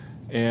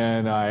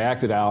 and I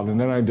acted out, and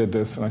then I did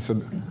this," and I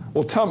said,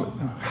 "Well, tell me,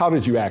 how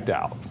did you act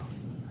out?"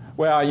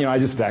 "Well, I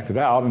just acted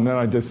out, and then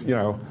I just,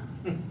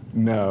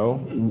 No.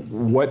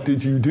 What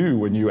did you do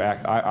when you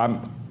act?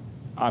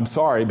 I'm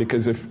sorry,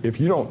 because if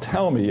you don't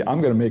tell me,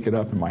 I'm going to make it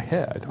up in my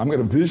head. I'm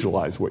going to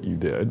visualize what you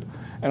did,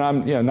 and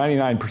I'm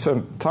 99%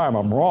 of the time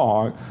I'm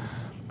wrong,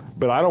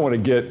 but I don't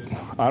want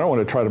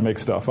to try to make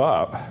stuff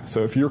up.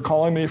 So if you're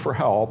calling me for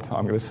help,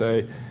 I'm going to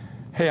say,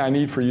 hey, I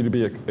need for you to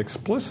be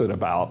explicit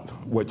about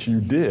what you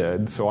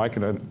did so I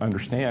can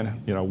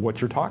understand,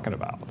 what you're talking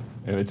about,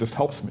 and it just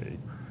helps me,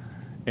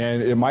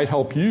 and it might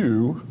help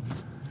you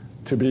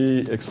to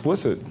be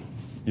explicit,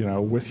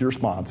 with your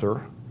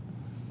sponsor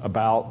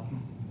about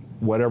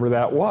whatever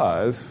that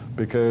was,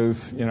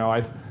 because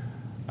I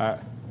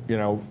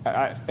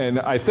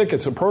think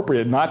it's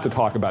appropriate not to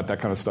talk about that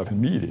kind of stuff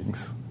in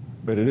meetings,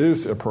 but it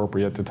is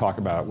appropriate to talk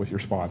about it with your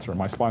sponsor. And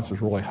my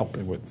sponsor's really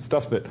helping with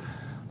stuff that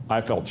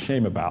I felt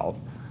shame about.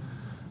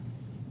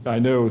 I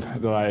know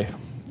that I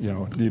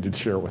needed to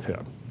share with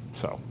him,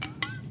 so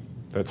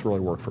that's really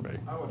worked for me.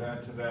 I would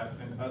add to that,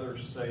 and other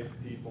safe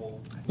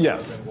people.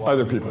 Yes,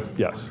 other people.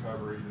 Yes.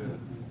 Recovery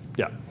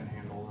Yeah. can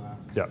handle that.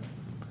 Yeah.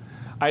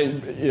 I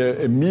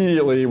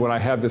immediately, when I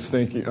have this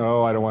thinking,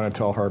 I don't want to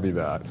tell Harvey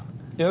that.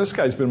 This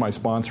guy's been my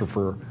sponsor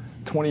for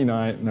 20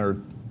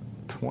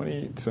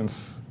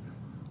 since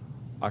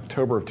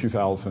October of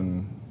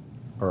 2000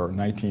 or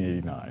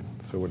 1989.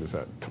 So what is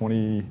that?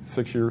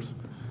 26 years.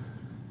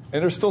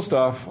 And there's still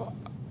stuff.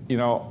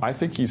 I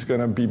think he's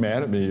going to be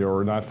mad at me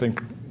or not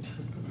think.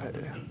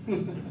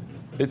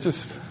 It's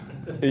just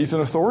he's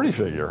an authority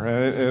figure,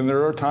 and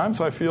there are times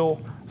I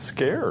feel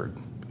scared.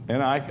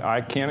 And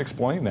I can't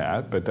explain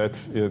that, but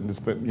it's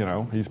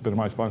been, he's been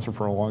my sponsor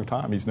for a long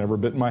time. He's never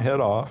bitten my head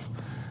off.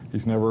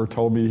 He's never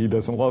told me he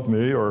doesn't love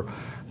me or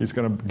he's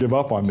going to give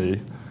up on me,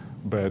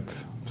 but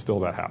still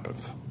that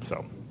happens.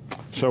 So,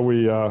 shall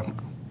we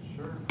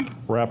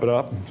wrap it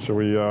up? Shall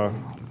we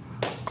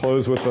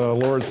close with the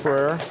Lord's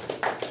Prayer?